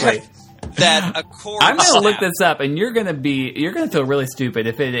 Exactly. That a cord I'm going to snapped. look this up, and you're going to feel really stupid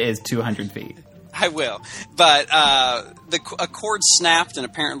if it is 200 feet. I will. But a cord snapped and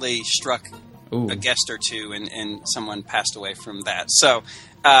apparently struck a guest or two, and someone passed away from that. So,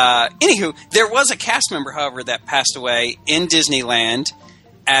 anywho, there was a cast member, however, that passed away in Disneyland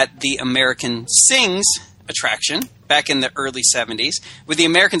at the American Sings attraction back in the early 70s. With the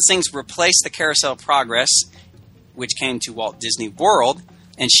American Sings replaced the Carousel Progress, which came to Walt Disney World,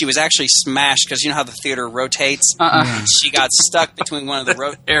 and she was actually smashed because you know how the theater rotates. She got stuck between one of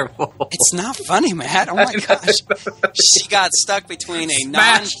the Terrible. It's not funny, Matt. Oh my gosh, she got stuck between a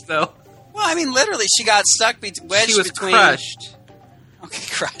Smashed, though. Well, I mean, literally, she got stuck wedged She was between. crushed. Okay,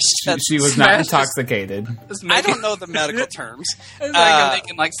 crushed. That's, She was not intoxicated. I don't know the medical terms. It's like I'm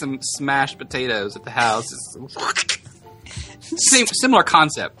making like some smashed potatoes at the house. Similar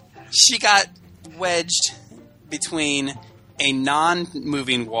concept. She got wedged between a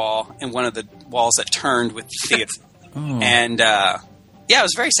non-moving wall and one of the walls that turned with the theater. And, yeah, it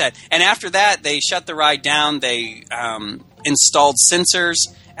was very sad. And after that, they shut the ride down. They installed sensors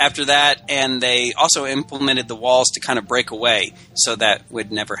after that, and they also implemented the walls to kind of break away so that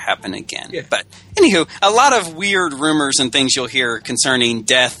would never happen again. Yeah. But anywho, a lot of weird rumors and things you'll hear concerning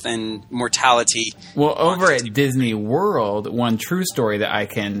death and mortality. Well, over at Disney World, one true story that I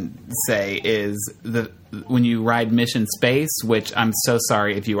can say is when you ride Mission Space, which I'm so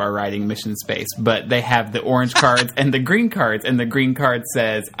sorry if you are riding Mission Space, but they have the orange cards and the green cards, and the green card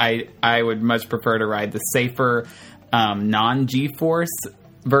says, I would much prefer to ride the safer non-G-Force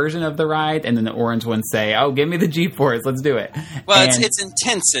version of the ride, and then the orange ones say, oh, give me the G-Force, let's do it. Well, it's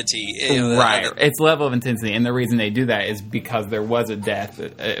intensity. Right. It's level of intensity, and the reason they do that is because there was a death.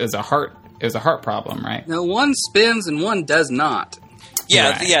 It was a heart problem, right? No, one spins and one does not.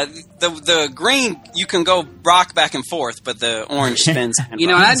 Yeah, Right. yeah. The green, you can go rock back and forth, but the orange spins. You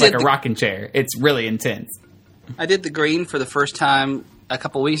know, and I It's did like a rocking chair. It's really intense. I did the green for the first time a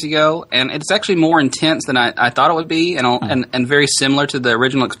couple weeks ago, and it's actually more intense than I thought it would be, and very similar to the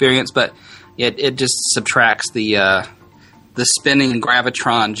original experience. But it just subtracts the spinning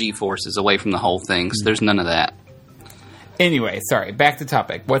gravitron G-forces away from the whole thing. So there's none of that. Anyway, sorry. Back to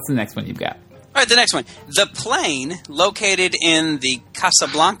topic. What's the next one you've got? All right, the next one. The plane located in the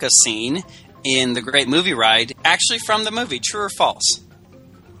Casablanca scene in the Great Movie Ride, actually from the movie, true or false?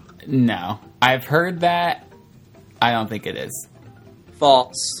 No. I've heard that. I don't think it is.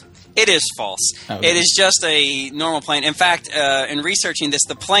 False. It is false. Okay. It is just a normal plane. In fact, in researching this,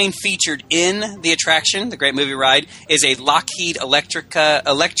 the plane featured in the attraction, the Great Movie Ride, is a Lockheed Electra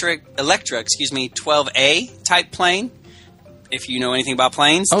 12A type plane. If you know anything about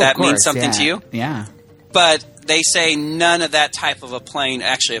planes, Oh, that of course, means something to you. Yeah. But they say none of that type of a plane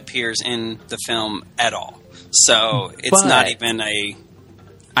actually appears in the film at all. So it's not even a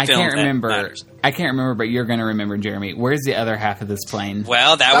I film can't that remember. matters. I can't remember, but you're going to remember, Jeremy. Where's the other half of this plane?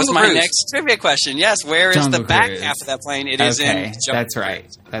 Well, that was Jungle my Cruise. next trivia question. Yes, where is Jungle the back Cruise. half of that plane? It is in Okay, Jungle that's Cruise. right.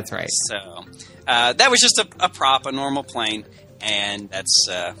 That's right. So that was just a prop, a normal plane, and that's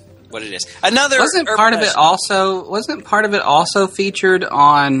what it is. Another Wasn't part of it also featured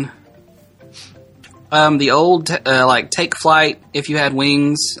on the old like Take Flight If You Had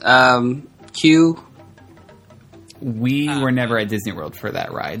Wings queue? We were never at Disney World for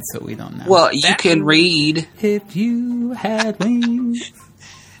that ride, so we don't know. Well, you can read. if you had wings.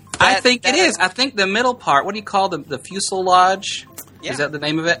 I think it is. I think the middle part. What do you call the fuselage? Yeah. Is that the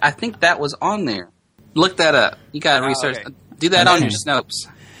name of it? I think that was on there. Look that up. You got to research. okay. Do that on Okay. your Snopes.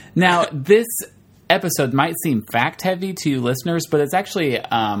 Now, this episode might seem fact-heavy to you listeners, but it's actually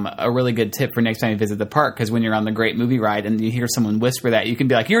a really good tip for next time you visit the park, because when you're on the Great Movie Ride and you hear someone whisper that, you can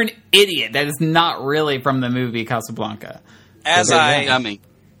be like, you're an idiot. That is not really from the movie Casablanca. as You're a I dummy.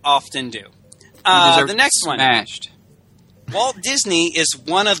 often do. You deserve The to next be one. smashed. Walt Disney is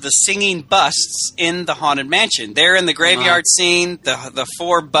one of the singing busts in the Haunted Mansion. They're in the graveyard scene. The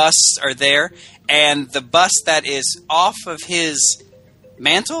four busts are there, and the bust that is off of his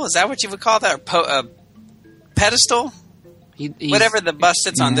mantle, is that what you would call that? Or pedestal? He's- Whatever the bust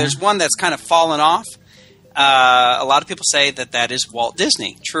sits on. There's one that's kind of fallen off. A lot of people say that is Walt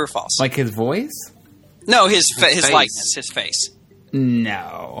Disney. True or false? Like his voice? No, his face. likeness, his face.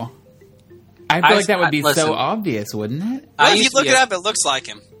 No. I feel like that would be listen. so obvious, wouldn't it? Well, I if you used to look be it a- up, it looks like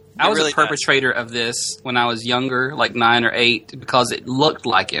him. I was It really a perpetrator of this when I was younger, like 9 or 8, because it looked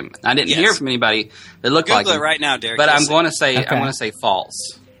like him. I didn't Yes. hear from anybody that looked Does. like Google him. it right now, Derek. But You'll I'm see. going to say Okay. I'm going to say false.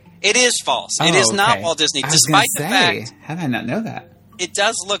 It is false. It Oh, is not okay. Walt Disney, I was despite the gonna say, fact how did I not know that? it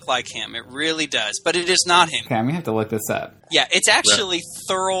does look like him. It really does, but it is not him. Okay, I'm going to have to look this up. Yeah, it's actually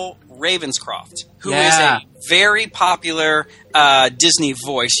Thurl Ravenscroft, who is Yeah. a very popular Disney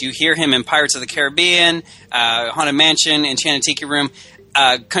voice. You hear him in Pirates of the Caribbean, Haunted Mansion, Enchanted Tiki Room,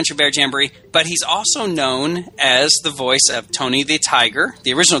 Country Bear Jamboree, but he's also known as the voice of Tony the Tiger,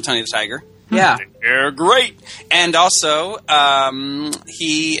 the original Tony the Tiger. Yeah. They're great. And also,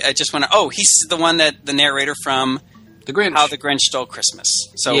 he just went, he's the one that the narrator from The Grinch. How the Grinch Stole Christmas.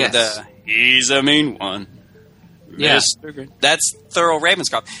 So Yes. he's a mean one. Yeah. That's Thurl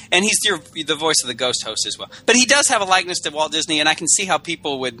Ravenscroft. And he's the voice of the ghost host as well. But he does have a likeness to Walt Disney, and I can see how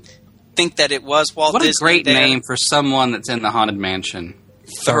people would think that it was Walt Disney. What a great name for someone that's in the Haunted Mansion.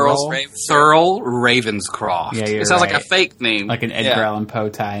 Thurl Ravenscroft. Yeah, it sounds like a fake name. Like an Edgar Allan Poe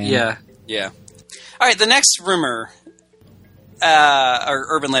tie-in. Yeah. Yeah. All right, the next rumor, or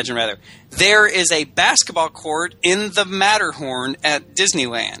urban legend rather, there is a basketball court in the Matterhorn at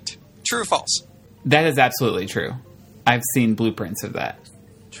Disneyland. True or false? That is absolutely true. I've seen blueprints of that.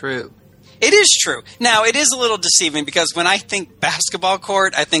 True. It is true. Now, it is a little deceiving because when I think basketball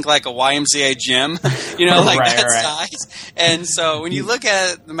court, I think like a YMCA gym, that size. And so when you look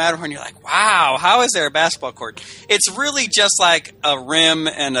at the Matterhorn, you're like, wow, how is there a basketball court? It's really just like a rim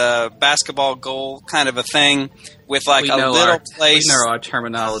and a basketball goal kind of a thing with like a little place. We know our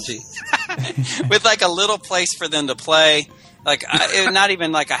terminology. With like a little place for them to play. Like, not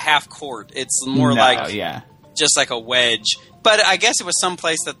even like a half court. It's more just like a wedge. But I guess it was some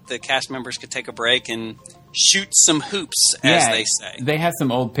place that the cast members could take a break and shoot some hoops, as they say. They have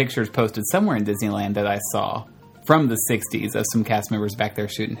some old pictures posted somewhere in Disneyland that I saw from the 60s of some cast members back there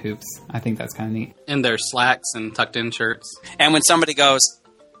shooting hoops. I think that's kind of neat. In their slacks and tucked-in shirts. And when somebody goes,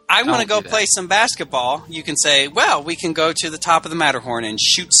 I want to go play some basketball, you can say, well, we can go to the top of the Matterhorn and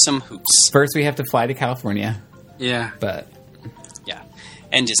shoot some hoops. First, we have to fly to California. Yeah. But... yeah.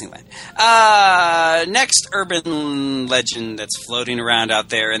 And Disneyland. Next urban legend that's floating around out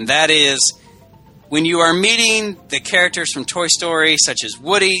there, and that is when you are meeting the characters from Toy Story, such as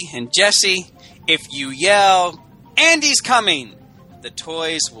Woody and Jessie, if you yell, Andy's coming, the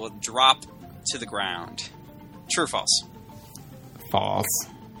toys will drop to the ground. True or false? False.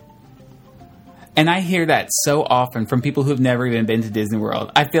 And I hear that so often from people who've never even been to Disney World.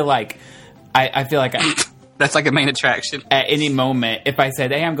 I feel like I That's like a main attraction. At any moment, if I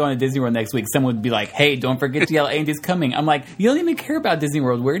said, hey, I'm going to Disney World next week, someone would be like, hey, don't forget to yell, Andy's coming. I'm like, you don't even care about Disney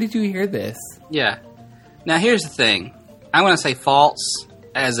World. Where did you hear this? Yeah. Now, here's the thing. I want to say false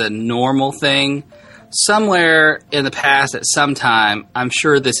as a normal thing. Somewhere in the past, at some time, I'm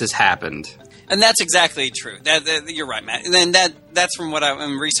sure this has happened. And that's exactly true. You're right, Matt. And then that's from what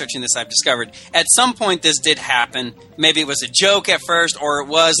I'm researching this, I've discovered. At some point, this did happen. Maybe it was a joke at first, or it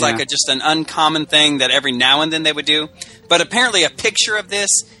was like just an uncommon thing that every now and then they would do. But apparently a picture of this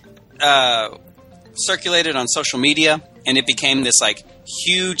circulated on social media, and it became this like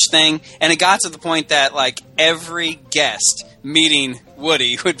huge thing. And it got to the point that like every guest meeting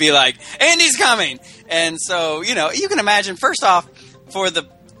Woody would be like, Andy's coming! And so, you can imagine, first off, for the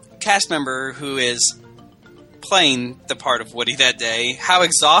cast member who is playing the part of Woody that day, how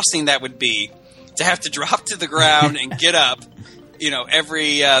exhausting that would be to have to drop to the ground and get up,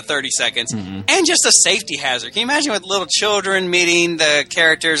 every 30 seconds. Mm-hmm. And just a safety hazard. Can you imagine with little children meeting the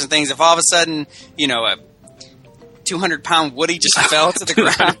characters and things, if all of a sudden, a 200-pound Woody just fell to the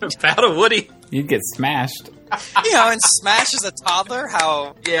ground? 200-pound Woody. You'd get smashed. And smashed as a toddler,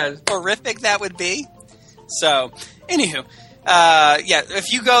 how horrific that would be. So, anywho.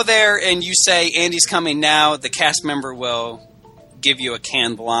 If you go there and you say Andy's coming now, the cast member will give you a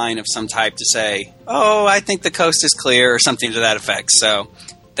canned line of some type to say, oh, I think the coast is clear, or something to that effect. So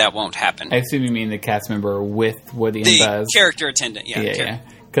that won't happen. I assume you mean the cast member with Woody and Buzz. The character attendant, yeah.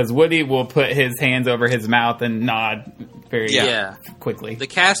 Because Woody will put his hands over his mouth and nod very quickly. The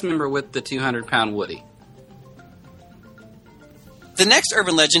cast member with the 200-pound Woody. The next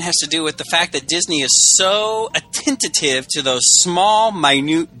urban legend has to do with the fact that Disney is so attentive to those small,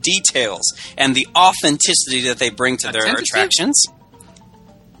 minute details and the authenticity that they bring to their attractions.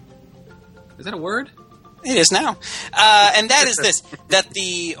 Is that a word? It is now. And that is this, that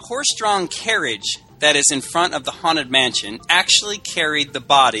the horse-drawn carriage that is in front of the Haunted Mansion actually carried the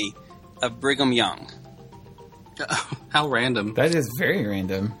body of Brigham Young. How random. That is very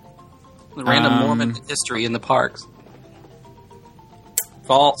random. The random Mormon history in the parks.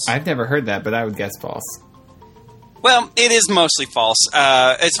 False. I've never heard that, but I would guess false. Well, it is mostly false.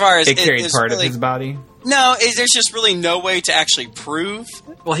 As far as it carried part of his body? No, there's just really no way to actually prove.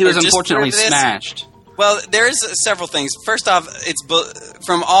 Well, he was unfortunately smashed. Well, there is several things. First off, it's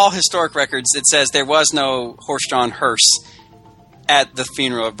from all historic records, it says there was no horse-drawn hearse at the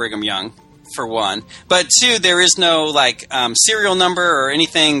funeral of Brigham Young, for one. But two, there is no serial number or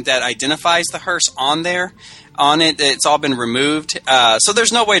anything that identifies the hearse on there. On it, it's all been removed. So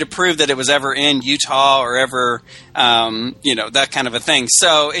there's no way to prove that it was ever in Utah or ever, that kind of a thing.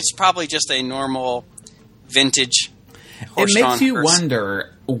 So it's probably just a normal vintage horse-drawn hearse. It makes you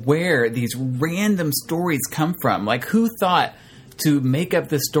wonder where these random stories come from. Like, who thought to make up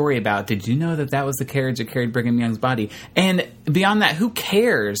this story about, did you know that was the carriage that carried Brigham Young's body? And beyond that, who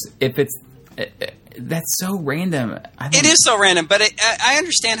cares if it's That's so random. It is so random, but I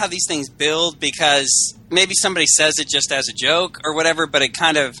understand how these things build because maybe somebody says it just as a joke or whatever, but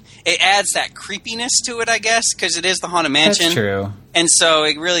it adds that creepiness to it, I guess, because it is the Haunted Mansion. That's true. And so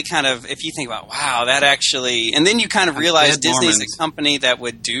it really kind of, if you think about, wow, that actually, and then you kind of realize Disney's a company that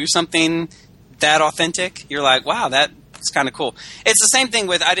would do something that authentic. You're like, wow, that's kind of cool. It's the same thing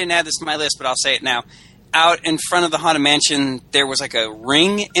with, I didn't add this to my list, but I'll say it now. Out in front of the Haunted Mansion, there was like a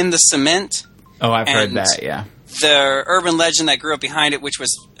ring in the cement. Oh, I've heard that, yeah. The urban legend that grew up behind it, which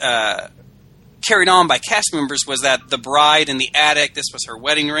was carried on by cast members, was that the bride in the attic, this was her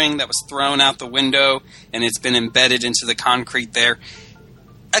wedding ring that was thrown out the window, and it's been embedded into the concrete there.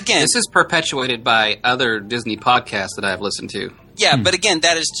 Again, this is perpetuated by other Disney podcasts that I've listened to. Yeah, but again,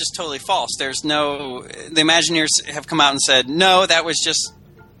 that is just totally false. There's no... The Imagineers have come out and said, no, that was just...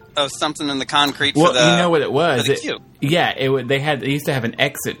 something in the concrete for the... Well, you know what it was? For the queue. They used to have an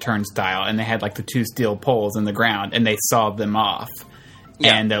exit turnstile, and they had like the two steel poles in the ground, and they sawed them off.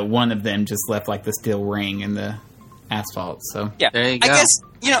 Yeah. And one of them just left like the steel ring in the asphalt. So yeah, there you go. I guess,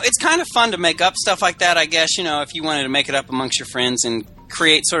 it's kind of fun to make up stuff like that, I guess, if you wanted to make it up amongst your friends and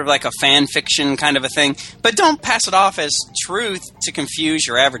create sort of like a fan fiction kind of a thing. But don't pass it off as truth to confuse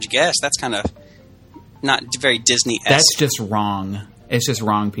your average guest. That's kind of not very Disney-esque. That's just wrong. It's just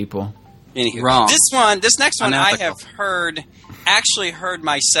wrong, people. Anywho, wrong. This next one, Unethical. I have actually heard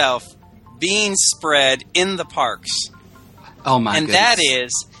myself being spread in the parks. Oh my and goodness. that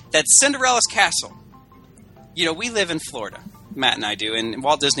is that Cinderella's Castle. We live in Florida. Matt and I do, and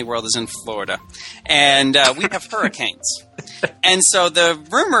Walt Disney World is in Florida. And we have hurricanes. And so the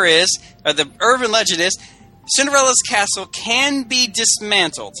rumor is, or the urban legend is, Cinderella's Castle can be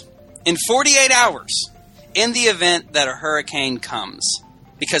dismantled in 48 hours in the event that a hurricane comes,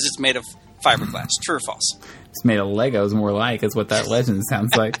 because it's made of fiberglass. True or false? It's made of Legos, more like, is what that legend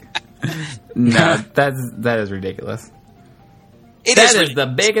sounds like. No, that is ridiculous. That is the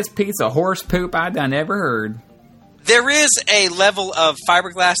biggest piece of horse poop I've ever heard. There is a level of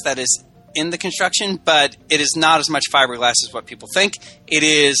fiberglass that is in the construction, but it is not as much fiberglass as what people think. It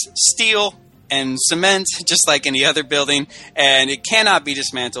is steel and cement, just like any other building, and it cannot be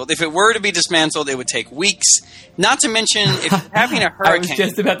dismantled. If it were to be dismantled, it would take weeks. Not to mention, if you're having a hurricane... I was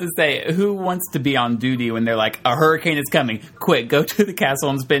just about to say, who wants to be on duty when they're like, a hurricane is coming? Quick, go to the castle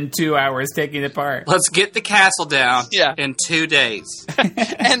and spend 2 hours taking it apart. Let's get the castle down in 2 days.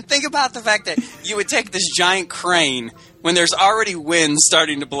 And think about the fact that you would take this giant crane when there's already wind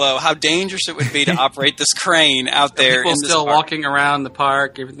starting to blow, how dangerous it would be to operate this crane out there. People still walking around the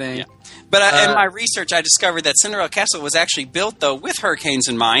park, everything. Yeah. But in my research, I discovered that Cinderella Castle was actually built, though, with hurricanes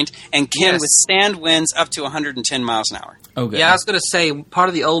in mind and can withstand winds up to 110 miles an hour. Okay. Yeah, I was going to say, part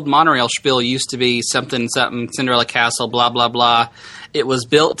of the old monorail spiel used to be something, Cinderella Castle, blah, blah, blah. It was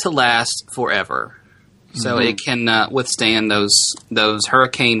built to last forever. So it can withstand those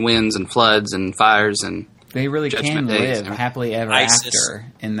hurricane winds and floods and fires and they really can live and happily ever after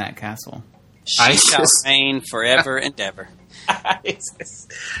in that castle. She shall reign forever and ever.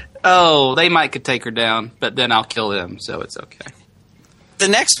 Oh, they could take her down, but then I'll kill them, so it's okay. The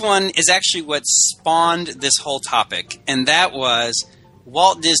next one is actually what spawned this whole topic, and that was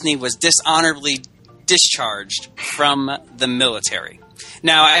Walt Disney was dishonorably discharged from the military.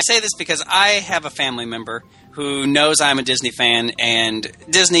 Now, I say this because I have a family member who knows I'm a Disney fan, and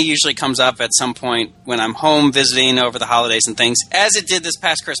Disney usually comes up at some point when I'm home visiting over the holidays and things, as it did this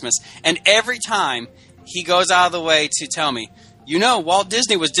past Christmas. And every time he goes out of the way to tell me, Walt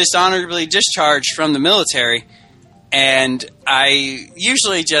Disney was dishonorably discharged from the military, and I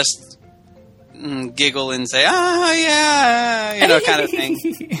usually just giggle and say, "Oh yeah," kind of thing.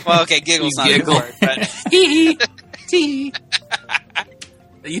 Well, okay, giggle's not a good word, but you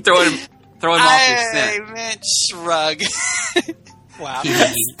throw him off your scent. I meant shrug. Wow!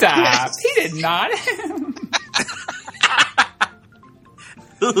 Stop! He did not.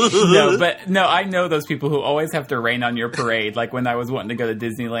 No, I know those people who always have to rain on your parade. Like when I was wanting to go to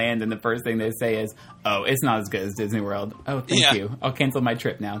Disneyland, and the first thing they say is, "Oh, it's not as good as Disney World." Oh, thank you. I'll cancel my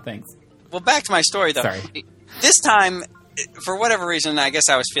trip now. Thanks. Well, back to my story though. Sorry. This time, for whatever reason, I guess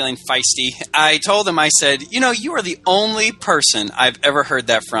I was feeling feisty. I told him, I said, you are the only person I've ever heard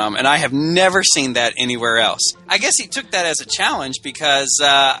that from, and I have never seen that anywhere else. I guess he took that as a challenge because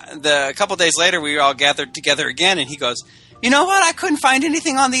a couple days later we all gathered together again, and he goes, "You know what? I couldn't find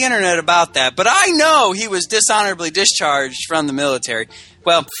anything on the internet about that, but I know he was dishonorably discharged from the military."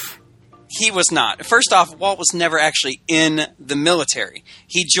 Well, he was not. First off, Walt was never actually in the military.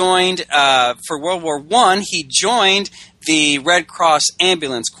 He joined, for World War I, he joined the Red Cross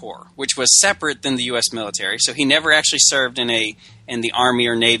Ambulance Corps, which was separate than the U.S. military. So he never actually served in the Army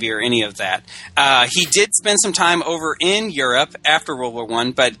or Navy or any of that. He did spend some time over in Europe after World War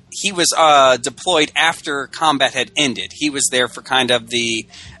I, but he was deployed after combat had ended. He was there for kind of the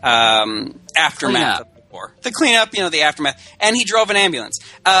aftermath of the war. The cleanup, the aftermath. And he drove an ambulance.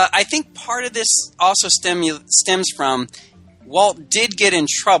 I think part of this also stems from Walt did get in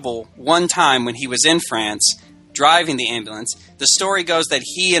trouble one time when he was in France driving the ambulance. The story goes that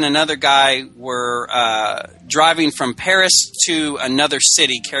he and another guy were driving from Paris to another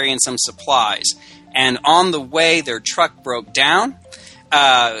city carrying some supplies. And on the way, their truck broke down.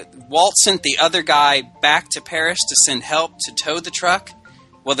 Walt sent the other guy back to Paris to send help to tow the truck.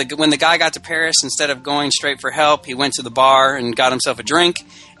 Well, when the guy got to Paris, instead of going straight for help, he went to the bar and got himself a drink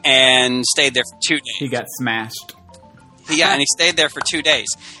and stayed there for 2 days. He got smashed. Yeah, and he stayed there for 2 days.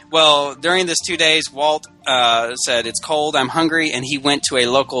 Well, during this 2 days, Walt said, "It's cold, I'm hungry," and he went to a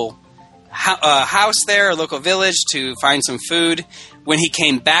local house there, a local village, to find some food. When he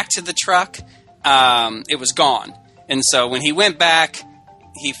came back to the truck, it was gone. And so when he went back,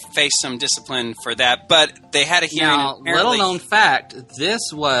 he faced some discipline for that. But they had a hearing. Now, little known fact, this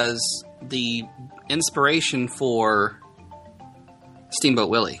was the inspiration for Steamboat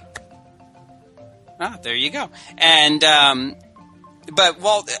Willie. Ah, there you go. And but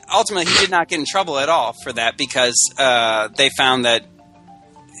Walt ultimately he did not get in trouble at all for that because they found that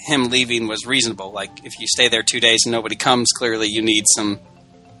him leaving was reasonable. Like if you stay there 2 days and nobody comes, clearly you need some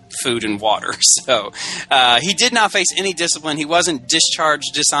food and water. So he did not face any discipline. He wasn't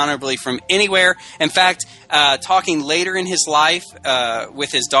discharged dishonorably from anywhere. In fact, talking later in his life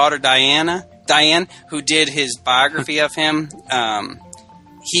with his daughter Diane, who did his biography of him.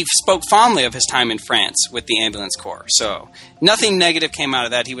 He spoke fondly of his time in France with the Ambulance Corps. So nothing negative came out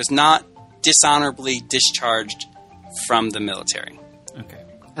of that. He was not dishonorably discharged from the military. Okay.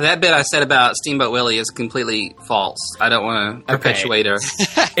 That bit I said about Steamboat Willie is completely false. I don't want to perpetuate her.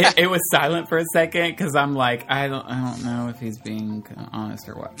 It was silent for a second because I'm like, I don't know if he's being honest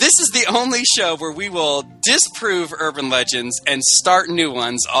or what. This is the only show where we will disprove urban legends and start new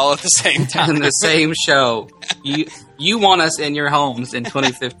ones all at the same time. In the same show. You want us in your homes in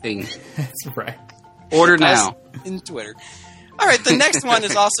 2015. That's right. Order now. In Twitter. All right, the next one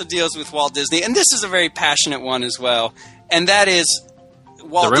also deals with Walt Disney, and this is a very passionate one as well, and that is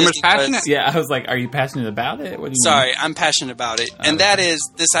Walt the rumor's Disney passionate? Yeah, I was like, are you passionate about it? What do you Sorry, mean? I'm passionate about it. And that is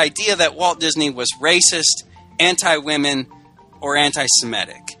this idea that Walt Disney was racist, anti-women, or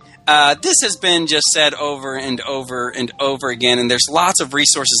anti-Semitic. This has been just said over and over and over again, and there's lots of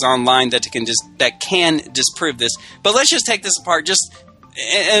resources online that can disprove this. But let's just take this apart just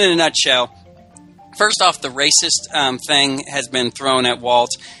in a nutshell. First off, the racist thing has been thrown at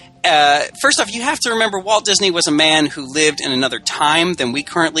Walt. First off, you have to remember Walt Disney was a man who lived in another time than we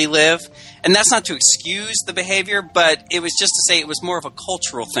currently live. And that's not to excuse the behavior, but it was just to say it was more of a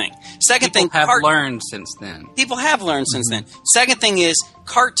cultural thing. People have learned since then. People have learned since then. Second thing is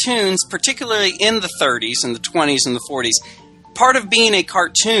cartoons, particularly in the 30s and the 20s and the 40s, part of being a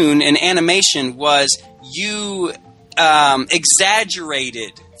cartoon and animation was you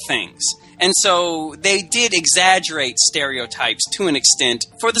exaggerated things. And so they did exaggerate stereotypes to an extent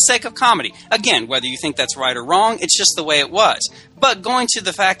for the sake of comedy. Again, whether you think that's right or wrong, it's just the way it was. But going to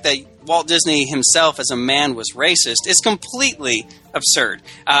the fact that Walt Disney himself as a man was racist is completely absurd.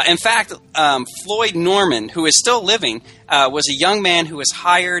 In fact, Floyd Norman, who is still living, was a young man who was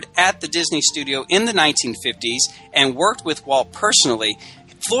hired at the Disney studio in the 1950s and worked with Walt personally.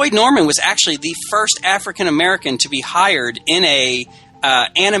 Floyd Norman was actually the first African American to be hired in a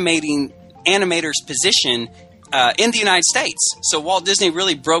animator's position in the United States. So Walt Disney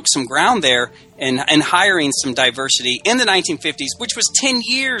really broke some ground there in hiring some diversity in the 1950s, which was 10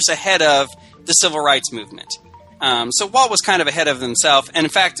 years ahead of the Civil Rights Movement. So Walt was kind of ahead of himself. And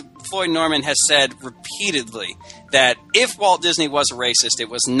in fact, Floyd Norman has said repeatedly that if Walt Disney was a racist, it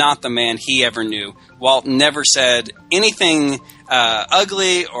was not the man he ever knew. Walt never said anything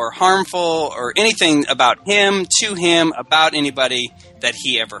ugly or harmful or anything about him, to him, about anybody that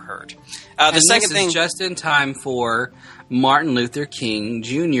he ever heard. This is just in time for Martin Luther King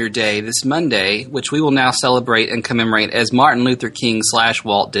Jr. Day this Monday, which we will now celebrate and commemorate as Martin Luther King /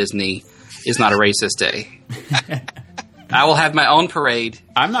 Walt Disney is not a racist day. I will have my own parade.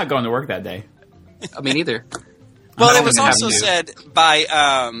 I'm not going to work that day. Me neither. Well, it was also said by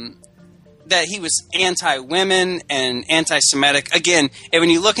that he was anti-women and anti-Semitic. Again, when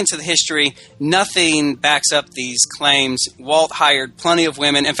you look into the history, nothing backs up these claims. Walt hired plenty of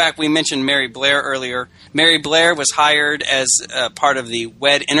women. In fact, we mentioned Mary Blair earlier. Mary Blair was hired as part of the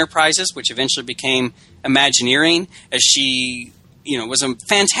WED Enterprises, which eventually became Imagineering, as she was a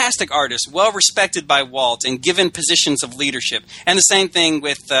fantastic artist, well respected by Walt, and given positions of leadership. And the same thing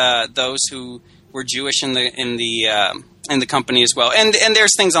with those who were Jewish in the company as well. And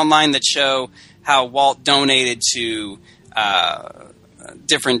there's things online that show how Walt donated to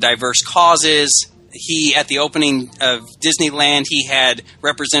different diverse causes. He, at the opening of Disneyland, he had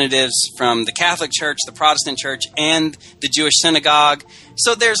representatives from the Catholic Church, the Protestant Church, and the Jewish synagogue.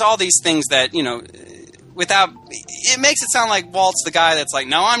 So there's all these things that, it makes it sound like Walt's the guy that's like,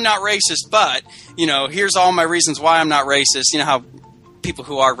 no, I'm not racist, but, here's all my reasons why I'm not racist. You know how people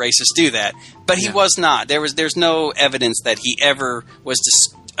who are racist do that. But he was not. There's no evidence that he ever was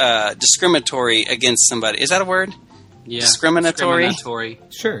discriminatory against somebody. Is that a word? Yeah. Discriminatory?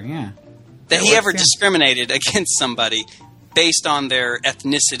 Sure, yeah. That he ever discriminated against somebody based on their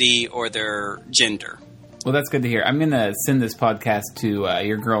ethnicity or their gender. Well, that's good to hear. I'm going to send this podcast to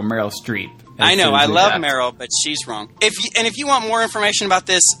your girl Meryl Streep. I know, I love Meryl, but she's wrong. If you want more information about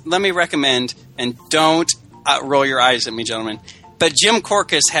this, let me recommend, and don't roll your eyes at me, gentlemen, but Jim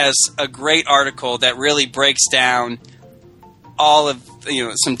Korkis has a great article that really breaks down all of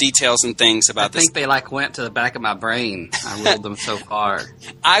some details and things about this. I think they went to the back of my brain. I rolled them so far.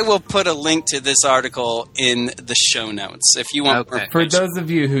 I will put a link to this article in the show notes if you want. Okay. For those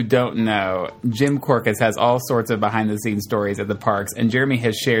of you who don't know, Jim Korkis has all sorts of behind-the-scenes stories at the parks, and Jeremy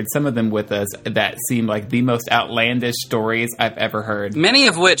has shared some of them with us that seem like the most outlandish stories I've ever heard. Many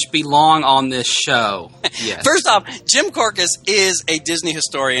of which belong on this show. Yes. First off, Jim Korkis is a Disney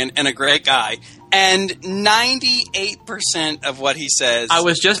historian and a great guy. And 98% of what he says, I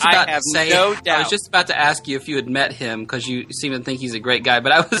was just about I have to say, no doubt. I was just about to ask you if you had met him because you seem to think he's a great guy,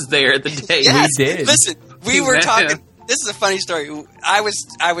 but I was there the day Yes, we did. Listen, we You were met talking. him. This is a funny story. I was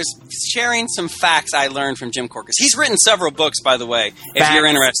sharing some facts I learned from Jim Korkis. He's written several books, by the way. If you're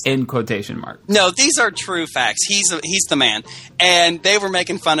interested, in quotation marks. no, these are true facts. He's the man, and they were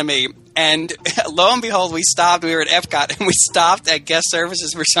making fun of me. And lo and behold, we stopped. We were at Epcot, and we stopped at guest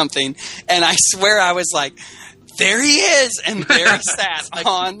services for something. And I swear, I was like, "There he is!" And there he sat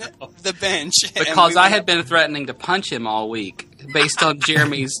on the bench. Because I had been threatening to punch him all week based on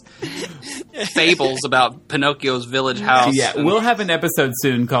Jeremy's fables about Pinocchio's village house. Yeah, we'll have an episode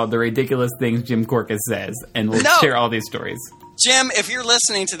soon called The Ridiculous Things Jim Korkis Says, and we'll share all these stories. Jim, if you're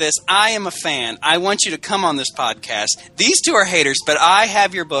listening to this, I am a fan. I want you to come on this podcast. These two are haters, but I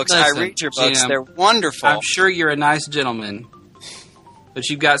have your books. Listen, I read your books. Jim, They're wonderful. I'm sure you're a nice gentleman, but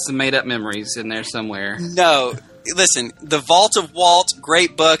you've got some made-up memories in there somewhere. No. Listen, The Vault of Walt,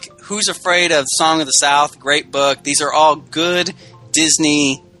 great book. Who's Afraid of Song of the South, great book. These are all good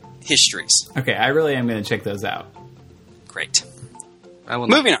Disney histories. Okay, I really am going to check those out. Great. I will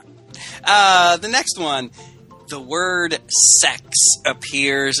Moving on. The next one. The word sex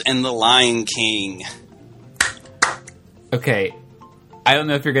appears in The Lion King. Okay, I don't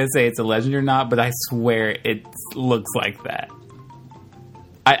know if you're going to say it's a legend or not, but I swear it looks like that.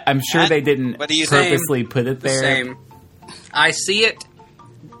 I'm sure they didn't purposely put it there. Same. I see it.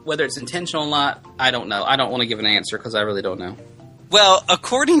 Whether it's intentional or not, I don't know. I don't want to give an answer because I really don't know. Well,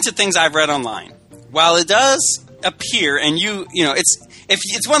 according to things I've read online, while it does appear, and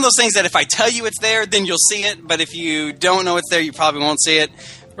it's one of those things that if I tell you it's there, then you'll see it. But if you don't know it's there, you probably won't see it.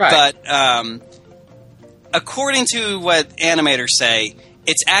 Right. But according to what animators say,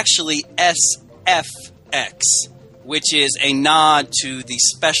 it's actually SFX, which is a nod to the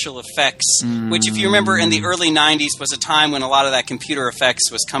special effects, which, if you remember, in the early 90s was a time when a lot of that computer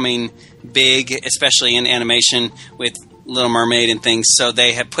effects was coming big, especially in animation with Little Mermaid and things. So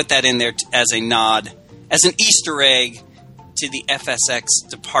they have put that in there as a nod, as an Easter egg to the FSX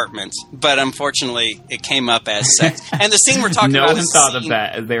department. But unfortunately, it came up as sex. And the scene we're talking about is... No one thought of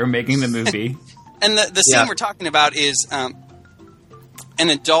that as they were making the movie. And the scene we're talking about is an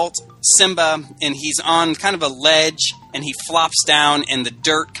adult Simba, and he's on kind of a ledge, and he flops down, and the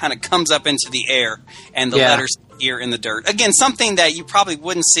dirt kind of comes up into the air, and the letters appear in the dirt. Again, something that you probably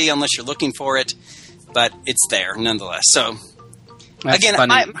wouldn't see unless you're looking for it, but it's there nonetheless. So, that's again,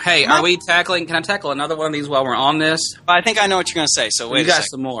 funny. Are we tackling? Can I tackle another one of these while we're on this? I think I know what you're going to say. So wait, you got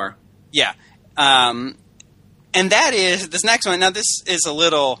some more. Yeah, and that is this next one. Now, this is a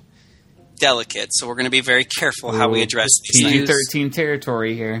little delicate, so we're going to be very careful how we address these things. PG-13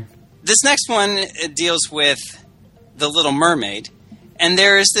 territory here. This next one deals with The Little Mermaid, and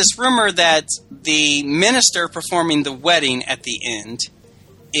there is this rumor that the minister performing the wedding at the end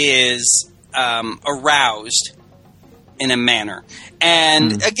is aroused in a manner.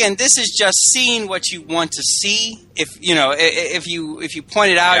 And again, this is just seeing what you want to see. If you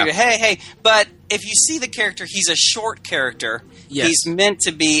point it out, you're, hey. But if you see the character, he's a short character. Yes. He's meant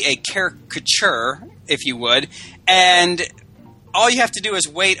to be a caricature. if you would, and all you have to do is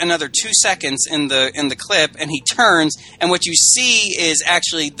wait another 2 seconds in the clip, and he turns, and what you see is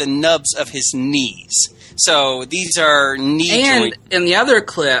actually the nubs of his knees. So these are knee joints. And in the other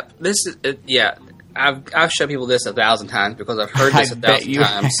clip, this is I've shown people this 1,000 times because I've heard this 1,000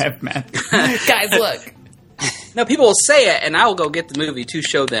 times. Have, man. Guys, look. No, people will say it, and I will go get the movie to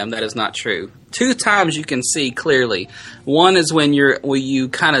show them that is not true. 2 times you can see clearly. One is when you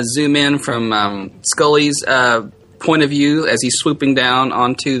kind of zoom in from Scully's point of view as he's swooping down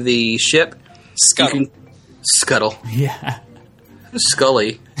onto the ship. Scuttle. Yeah.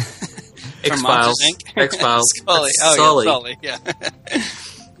 Scully. X-Files. X-Files. Scully. Sully. Yeah.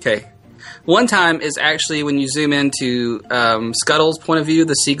 Okay. One time is actually when you zoom into Scuttle's point of view,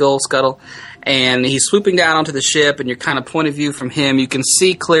 the seagull Scuttle, and he's swooping down onto the ship, and your kind of point of view from him, you can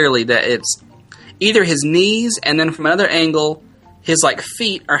see clearly that it's either his knees, and then from another angle, his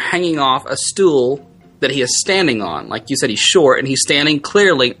feet are hanging off a stool that he is standing on. Like you said, he's short, and he's standing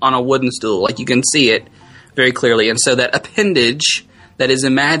clearly on a wooden stool. Like you can see it very clearly. And so that appendage that is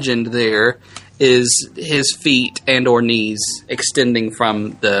imagined there is his feet and or knees extending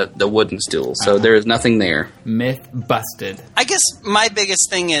from the wooden stool. So there is nothing there. Myth busted. I guess my biggest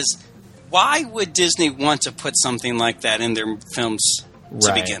thing is, why would Disney want to put something like that in their films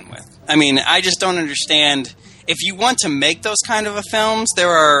to begin with? I mean, I just don't understand. If you want to make those kind of films, there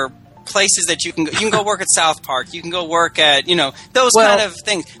are places that you can go work at South Park. You can go work at, those kind of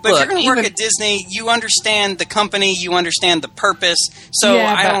things. But if you're going to work at Disney, you understand the company, you understand the purpose. So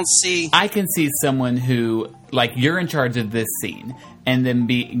I don't see... I can see someone who, you're in charge of this scene, and then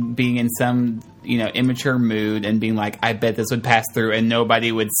being in some, immature mood and being like, I bet this would pass through and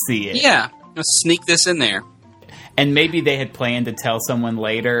nobody would see it. Yeah. Let's sneak this in there. And maybe they had planned to tell someone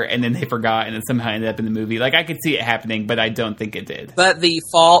later, and then they forgot, and it somehow ended up in the movie. I could see it happening, but I don't think it did. But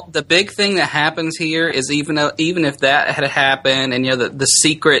the big thing that happens here is even if that had happened, and the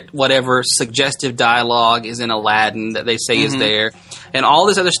secret whatever suggestive dialogue is in Aladdin that they say is there, and all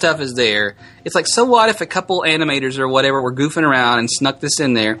this other stuff is there. It's so what if a couple animators or whatever were goofing around and snuck this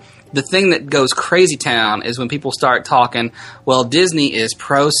in there? The thing that goes crazy town is when people start talking, well, Disney is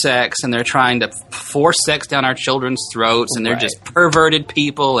pro-sex, and they're trying to force sex down our children's throats, and they're just perverted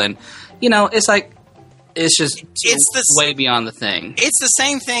people, and, it's way beyond the thing. It's the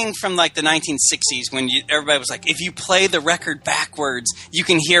same thing from the 1960s when everybody was like, if you play the record backwards, you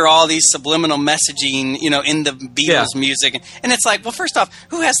can hear all these subliminal messaging, in the Beatles music. And it's well, first off,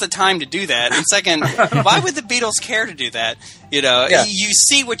 who has the time to do that? And second, why would the Beatles care to do that? You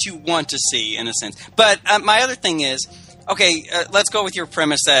see what you want to see in a sense. But my other thing is, okay, let's go with your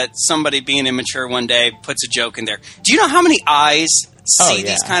premise that somebody being immature one day puts a joke in there. Do you know how many eyes see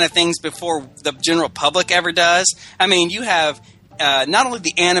these kind of things before the general public ever does? I mean, you have not only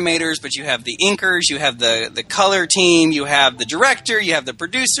the animators, but you have the inkers, you have the color team, you have the director, you have the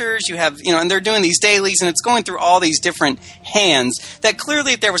producers, you have, and they're doing these dailies, and it's going through all these different hands that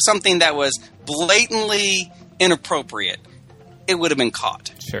clearly if there was something that was blatantly inappropriate, it would have been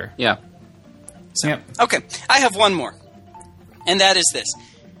caught. Sure. Yeah. Okay, I have one more, and that is this.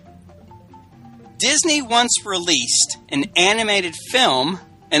 Disney once released an animated film,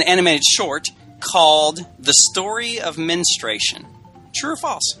 an animated short, called The Story of Menstruation. True or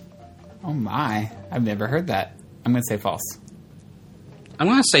false? Oh my. I've never heard that. I'm going to say false. I'm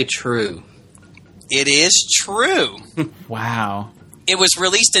going to say true. It is true. Wow. It was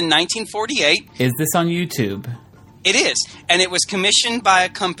released in 1948. Is this on YouTube? It is. And it was commissioned by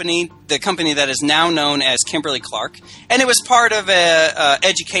the company that is now known as Kimberly-Clark. And it was part of a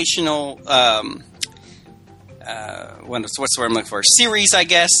educational... what's the word I'm looking for? Series, I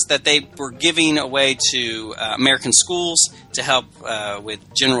guess, that they were giving away to American schools to help with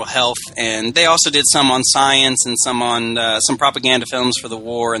general health, and they also did some on science and some on some propaganda films for the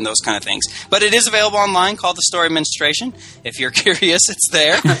war and those kind of things. But it is available online, called The Story of Menstruation. If you're curious, it's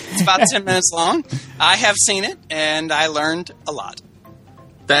there. It's about 10 minutes long. I have seen it, and I learned a lot.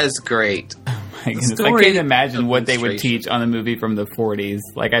 That is great. Oh my goodness. I can't imagine what they would teach on a movie from the 40s.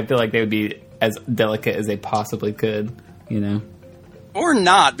 I feel like they would be as delicate as they possibly could, Or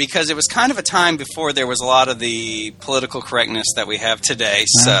not, because it was kind of a time before there was a lot of the political correctness that we have today.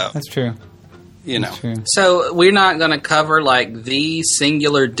 So that's true. That's true. So we're not going to cover the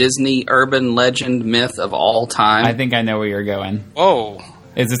singular Disney urban legend myth of all time. I think I know where you're going. Oh,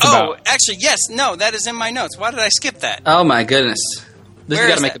 is this about? Actually, yes. No, that is in my notes. Why did I skip that? Oh my goodness! You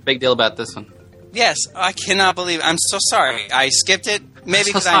got to make a big deal about this one. Yes, I cannot believe it. I'm so sorry. I skipped it. Maybe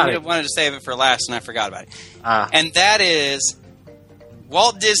because I wanted to save it for last and I forgot about it. And that is,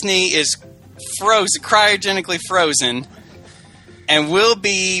 Walt Disney is cryogenically frozen, and will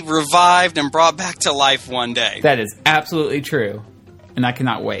be revived and brought back to life one day. That is absolutely true, and I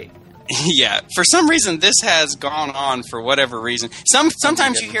cannot wait. Yeah, for some reason this has gone on for whatever reason.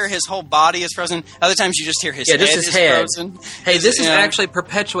 Sometimes you hear his whole body is frozen. Other times you just hear his head is frozen. Hey, this is actually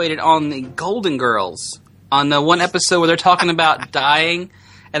perpetuated on the Golden Girls. On the one episode where they're talking about dying,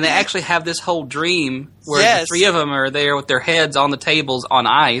 and they actually have this whole dream where the three of them are there with their heads on the tables on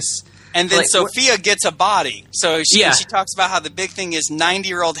ice. And then Sophia gets a body. So she talks about how the big thing is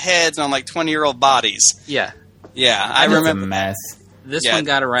 90-year-old heads on like 20-year-old bodies. Yeah. Yeah, I remember. A mess. This one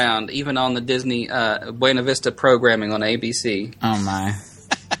got around, even on the Disney Buena Vista programming on ABC. Oh, my.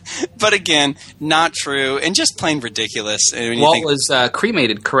 But again, not true, and just plain ridiculous. Walt was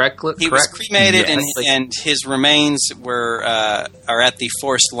cremated, correct? He was cremated, and his remains are at the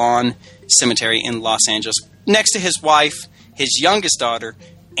Forest Lawn Cemetery in Los Angeles, next to his wife, his youngest daughter,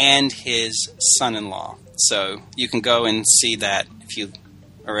 and his son-in-law. So you can go and see that if you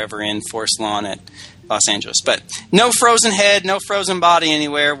are ever in Forest Lawn at Los Angeles. But no frozen head, no frozen body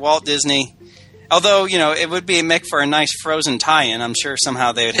anywhere. Walt Disney. Although, it would make for a nice Frozen tie-in. I'm sure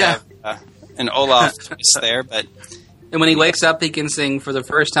somehow they would have an Olaf twist there. But and when he wakes up, he can sing For the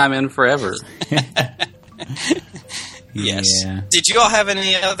First Time in Forever. Yes. Yeah. Did you all have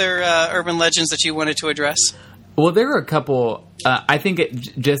any other urban legends that you wanted to address? Well, there are a couple. I think it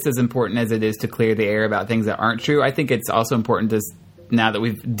just as important as it is to clear the air about things that aren't true. I think it's also important to, now that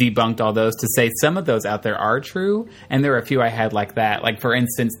we've debunked all those, to say some of those out there are true, and there are a few I had like that. Like, for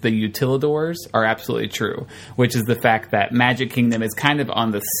instance, the Utilidors are absolutely true, which is the fact that Magic Kingdom is kind of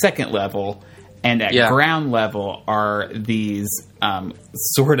on the second level, and at ground level are these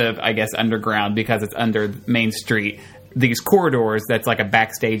sort of, I guess, underground, because it's under Main Street, these corridors that's like a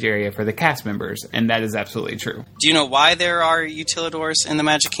backstage area for the cast members, and that is absolutely true. Do you know why there are Utilidors in the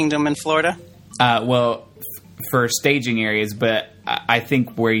Magic Kingdom in Florida? Well, for staging areas, but I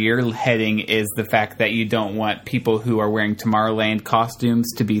think where you're heading is the fact that you don't want people who are wearing Tomorrowland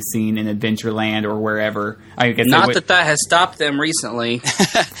costumes to be seen in Adventureland or wherever. I guess that has stopped them recently.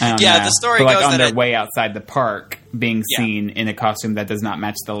 The story but goes like on that their way outside the park, being seen in a costume that does not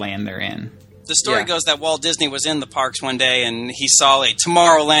match the land they're in. The story goes that Walt Disney was in the parks one day and he saw a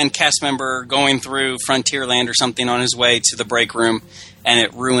Tomorrowland cast member going through Frontierland or something on his way to the break room, and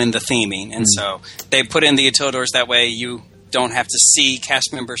it ruined the theming. And so they put in the Utilidors that way you don't have to see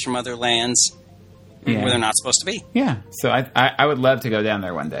cast members from other lands where they're not supposed to be. Yeah, so I would love to go down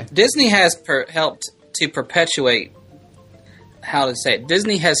there one day. Disney has helped to perpetuate,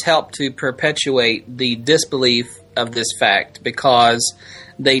 Disney has helped to perpetuate the disbelief of this fact, because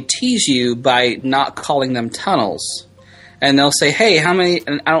they tease you by not calling them tunnels. And they'll say, hey, how many,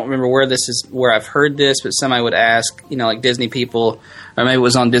 and I don't remember where I've heard this, but somebody would ask, like Disney people, or maybe it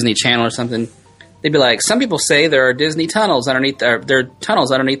was on Disney Channel or something. They'd be like, some people say there are Disney tunnels underneath, there are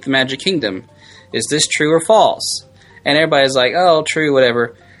tunnels underneath the Magic Kingdom. Is this true or false? And everybody's like, oh, true,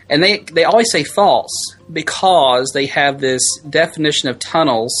 whatever. And they always say false, because they have this definition of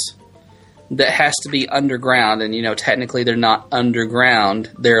tunnels that has to be underground, and technically they're not underground.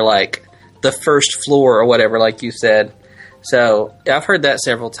 They're like the first floor or whatever, like you said. So I've heard that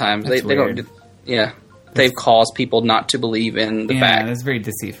several times. That's weird. They've caused people not to believe in the fact. Yeah, that's very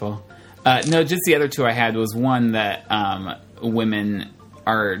deceitful. No, just the other two I had was one that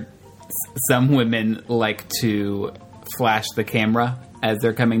some women like to flash the camera as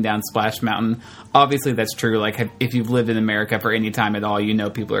they're coming down Splash Mountain. Obviously, that's true. Like, if you've lived in America for any time at all,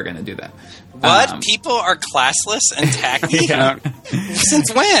 people are going to do that. What? People are classless and tacky?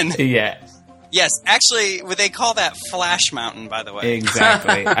 Since when? Yeah. Yes, actually, they call that Flash Mountain, by the way.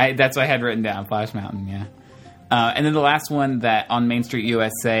 Exactly. That's what I had written down, Flash Mountain, yeah. And then the last one, that on Main Street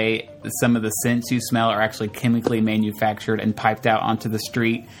USA, some of the scents you smell are actually chemically manufactured and piped out onto the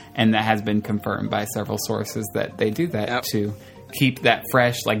street, and that has been confirmed by several sources that they do that to keep that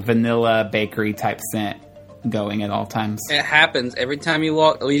fresh, like vanilla bakery type scent going at all times. It happens every time you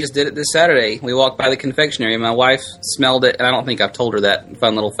walk. We just did it this Saturday. We walked by the confectionery. My wife smelled it, and I don't think I've told her that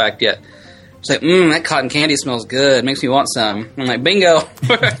fun little fact yet. She's like, that cotton candy smells good. Makes me want some. I'm like, bingo.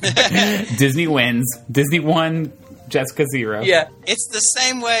 Disney wins. Disney won, Jessica 0. Yeah. It's the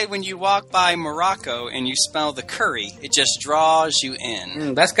same way when you walk by Morocco and you smell the curry. It just draws you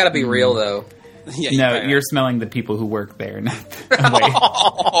in. That's got to be real, though. Yeah, you're smelling the people who work there. Not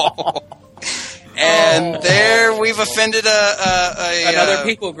And there we've offended another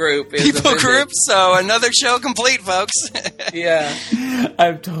people group. So another show complete, folks. Yeah.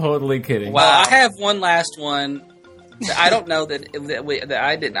 I'm totally kidding. Well, I have one last one. I don't know that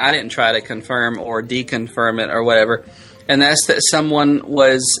I didn't try to confirm or deconfirm it or whatever, and that's that someone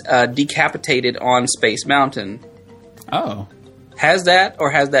was decapitated on Space Mountain. Oh. Has that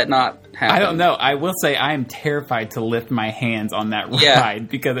or has that not happened? I don't know. I will say I am terrified to lift my hands on that ride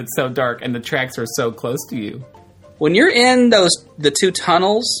because it's so dark and the tracks are so close to you. When you're in the two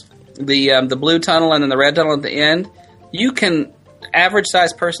tunnels, the blue tunnel and then the red tunnel at the end, you can, average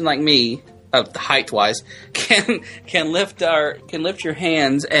sized person like me, height wise, can lift your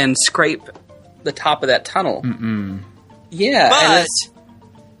hands and scrape the top of that tunnel. Mm-mm. Yeah, but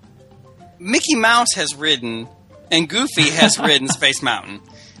Mickey Mouse has ridden and Goofy has ridden Space Mountain,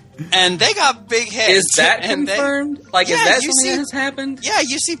 and they got big heads. Is that confirmed? Is that something that has happened? Yeah,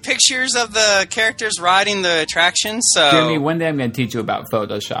 you see pictures of the characters riding the attraction. So, Jeremy, one day I'm going to teach you about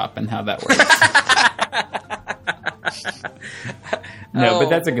Photoshop and how that works. No, but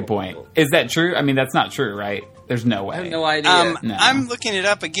that's a good point. Is that true? I mean, that's not true, right? There's no way. I have no idea. No. I'm looking it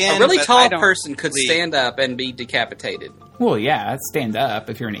up again. A really but tall person could stand up and be decapitated. Well, yeah, stand up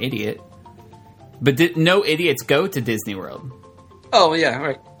if you're an idiot. But no idiots go to Disney World. Oh, yeah,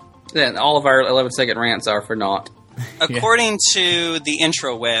 right. Then all of our 11-second rants are for naught. According to the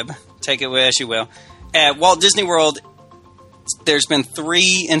intro web, take it as you will, at Walt Disney World, there's been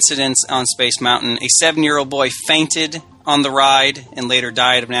 3 incidents on Space Mountain. A 7-year-old boy fainted on the ride and later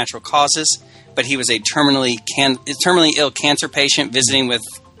died of natural causes, but he was a terminally ill cancer patient visiting with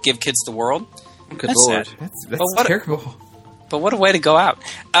Give Kids the World. Good Lord. That's terrible. But what a way to go out.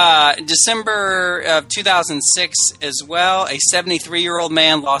 December of 2006 as well, a 73-year-old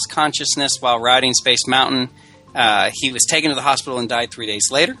man lost consciousness while riding Space Mountain. He was taken to the hospital and died 3 days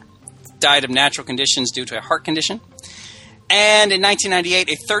later. Died of natural conditions due to a heart condition. And in 1998,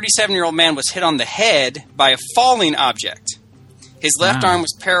 a 37-year-old man was hit on the head by a falling object. His left arm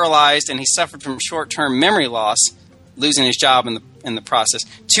was paralyzed, and he suffered from short-term memory loss, losing his job in the process.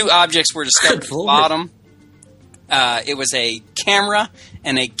 2 objects were discovered at the bottom. It was a camera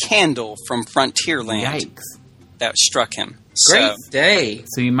and a candle from Frontierland. Yikes. That struck him. Great day.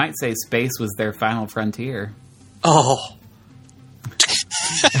 So you might say space was their final frontier. Oh.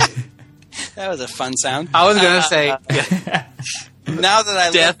 That was a fun sound. I was going to say, now that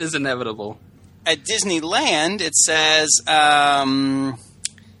I death is inevitable. At Disneyland, it says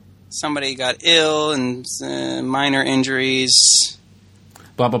somebody got ill and minor injuries.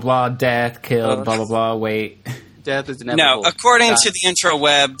 Blah, blah, blah, death, killed, blah, blah, blah, wait. Death is inevitable. No, according to the intro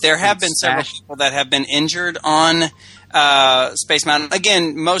web, there have been several people that have been injured on Space Mountain.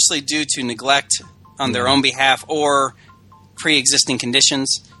 Again, mostly due to neglect on their own behalf or pre-existing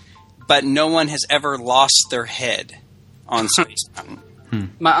conditions. But no one has ever lost their head on Space Mountain.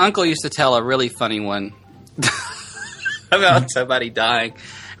 My uncle used to tell a really funny one about somebody dying,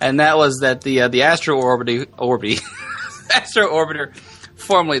 and that was that the Astro Orbiter,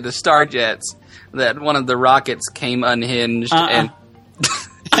 formerly the Starjets, that one of the rockets came unhinged and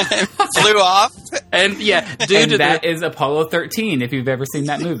flew off. And yeah, is Apollo 13. If you've ever seen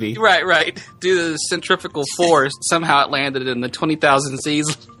that movie, right. Due to the centrifugal force, somehow it landed in the 20,000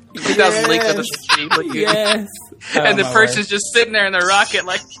 seas. 2,000 leagues of the sea. Yes. And the person's just sitting there in the rocket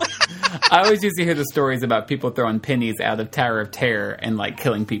like... I always used to hear the stories about people throwing pennies out of Tower of Terror and like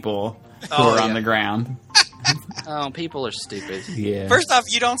killing people who are on the ground. Oh, people are stupid. Yeah. First off,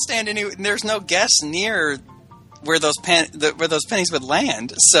 you don't stand there's no guests near where those pennies would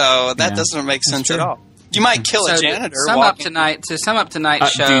land. So that doesn't make sense at all. You might kill a janitor. To sum up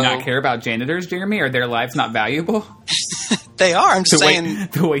tonight's show. Do you not care about janitors, Jeremy? Are their lives not valuable? They are. I'm just saying.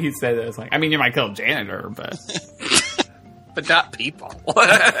 The way he said it, it's like, I mean, you might kill a janitor, but but not people.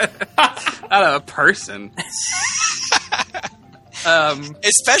 Not a person.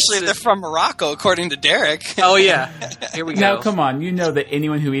 Especially if they're from Morocco, according to Derek. Oh yeah, here we go. Now, come on, you know that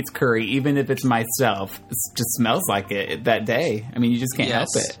anyone who eats curry, even if it's myself, it just smells like it that day. I mean, you just can't help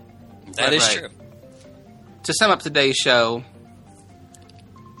it. That is true. To sum up today's show,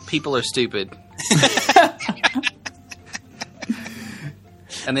 people are stupid.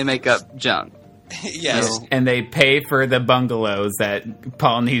 And they make up junk. Yes. And they pay for the bungalows at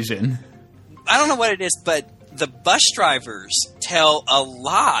Polynesian. I don't know what it is, but the bus drivers tell a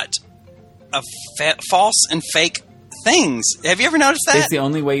lot of false and fake things. Have you ever noticed that? It's the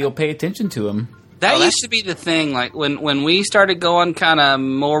only way you'll pay attention to them. That used to be the thing. Like when we started going kind of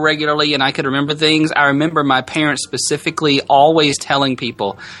more regularly and I could remember things, I remember my parents specifically always telling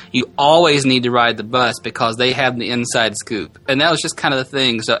people, you always need to ride the bus because they have the inside scoop. And that was just kind of the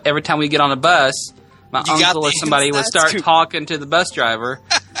thing. So every time we get on a bus, my uncle or somebody would start talking to the bus driver.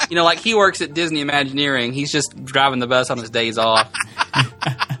 You know, like he works at Disney Imagineering. He's just driving the bus on his days off.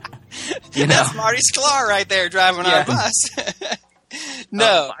 You know? That's Marty Sklar right there driving our bus.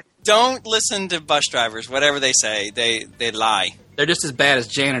 No. Don't listen to bus drivers. Whatever they say, they lie. They're just as bad as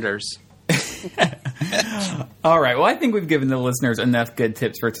janitors. All right. Well, I think we've given the listeners enough good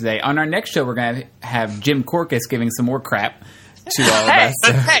tips for today. On our next show, we're going to have Jim Korkis giving some more crap to all of us.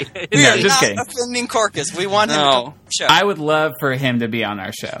 We No, are just not kidding. offending Korkis. We want him to come on the show. I would love for him to be on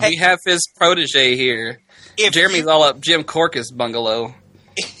our show. We have his protege here. If Jeremy's all up Jim Korkis' bungalow.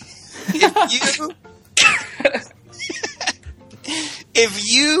 If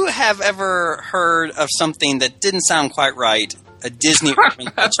you have ever heard of something that didn't sound quite right, a Disney urban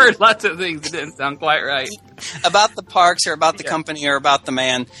I've legend heard lots of things that didn't sound quite right. about the parks or about the company or about the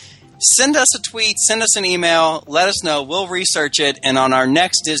man, send us a tweet, send us an email, let us know. We'll research it, and on our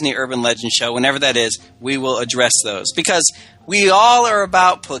next Disney Urban Legend show, whenever that is, we will address those. Because we all are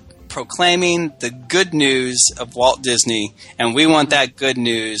about proclaiming the good news of Walt Disney, and we want that good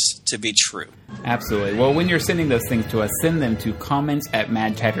news to be true. Absolutely. Well, when you're sending those things to us, send them to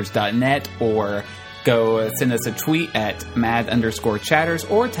comments@madchatters.net or go send us a tweet at mad_chatters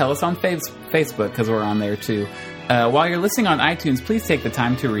or tell us on Facebook because we're on there too. While you're listening on iTunes, please take the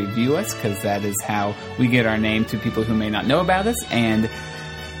time to review us because that is how we get our name to people who may not know about us. And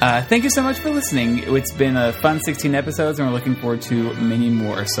thank you so much for listening. It's been a fun 16 episodes and we're looking forward to many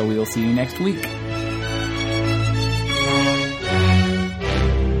more. So we will see you next week.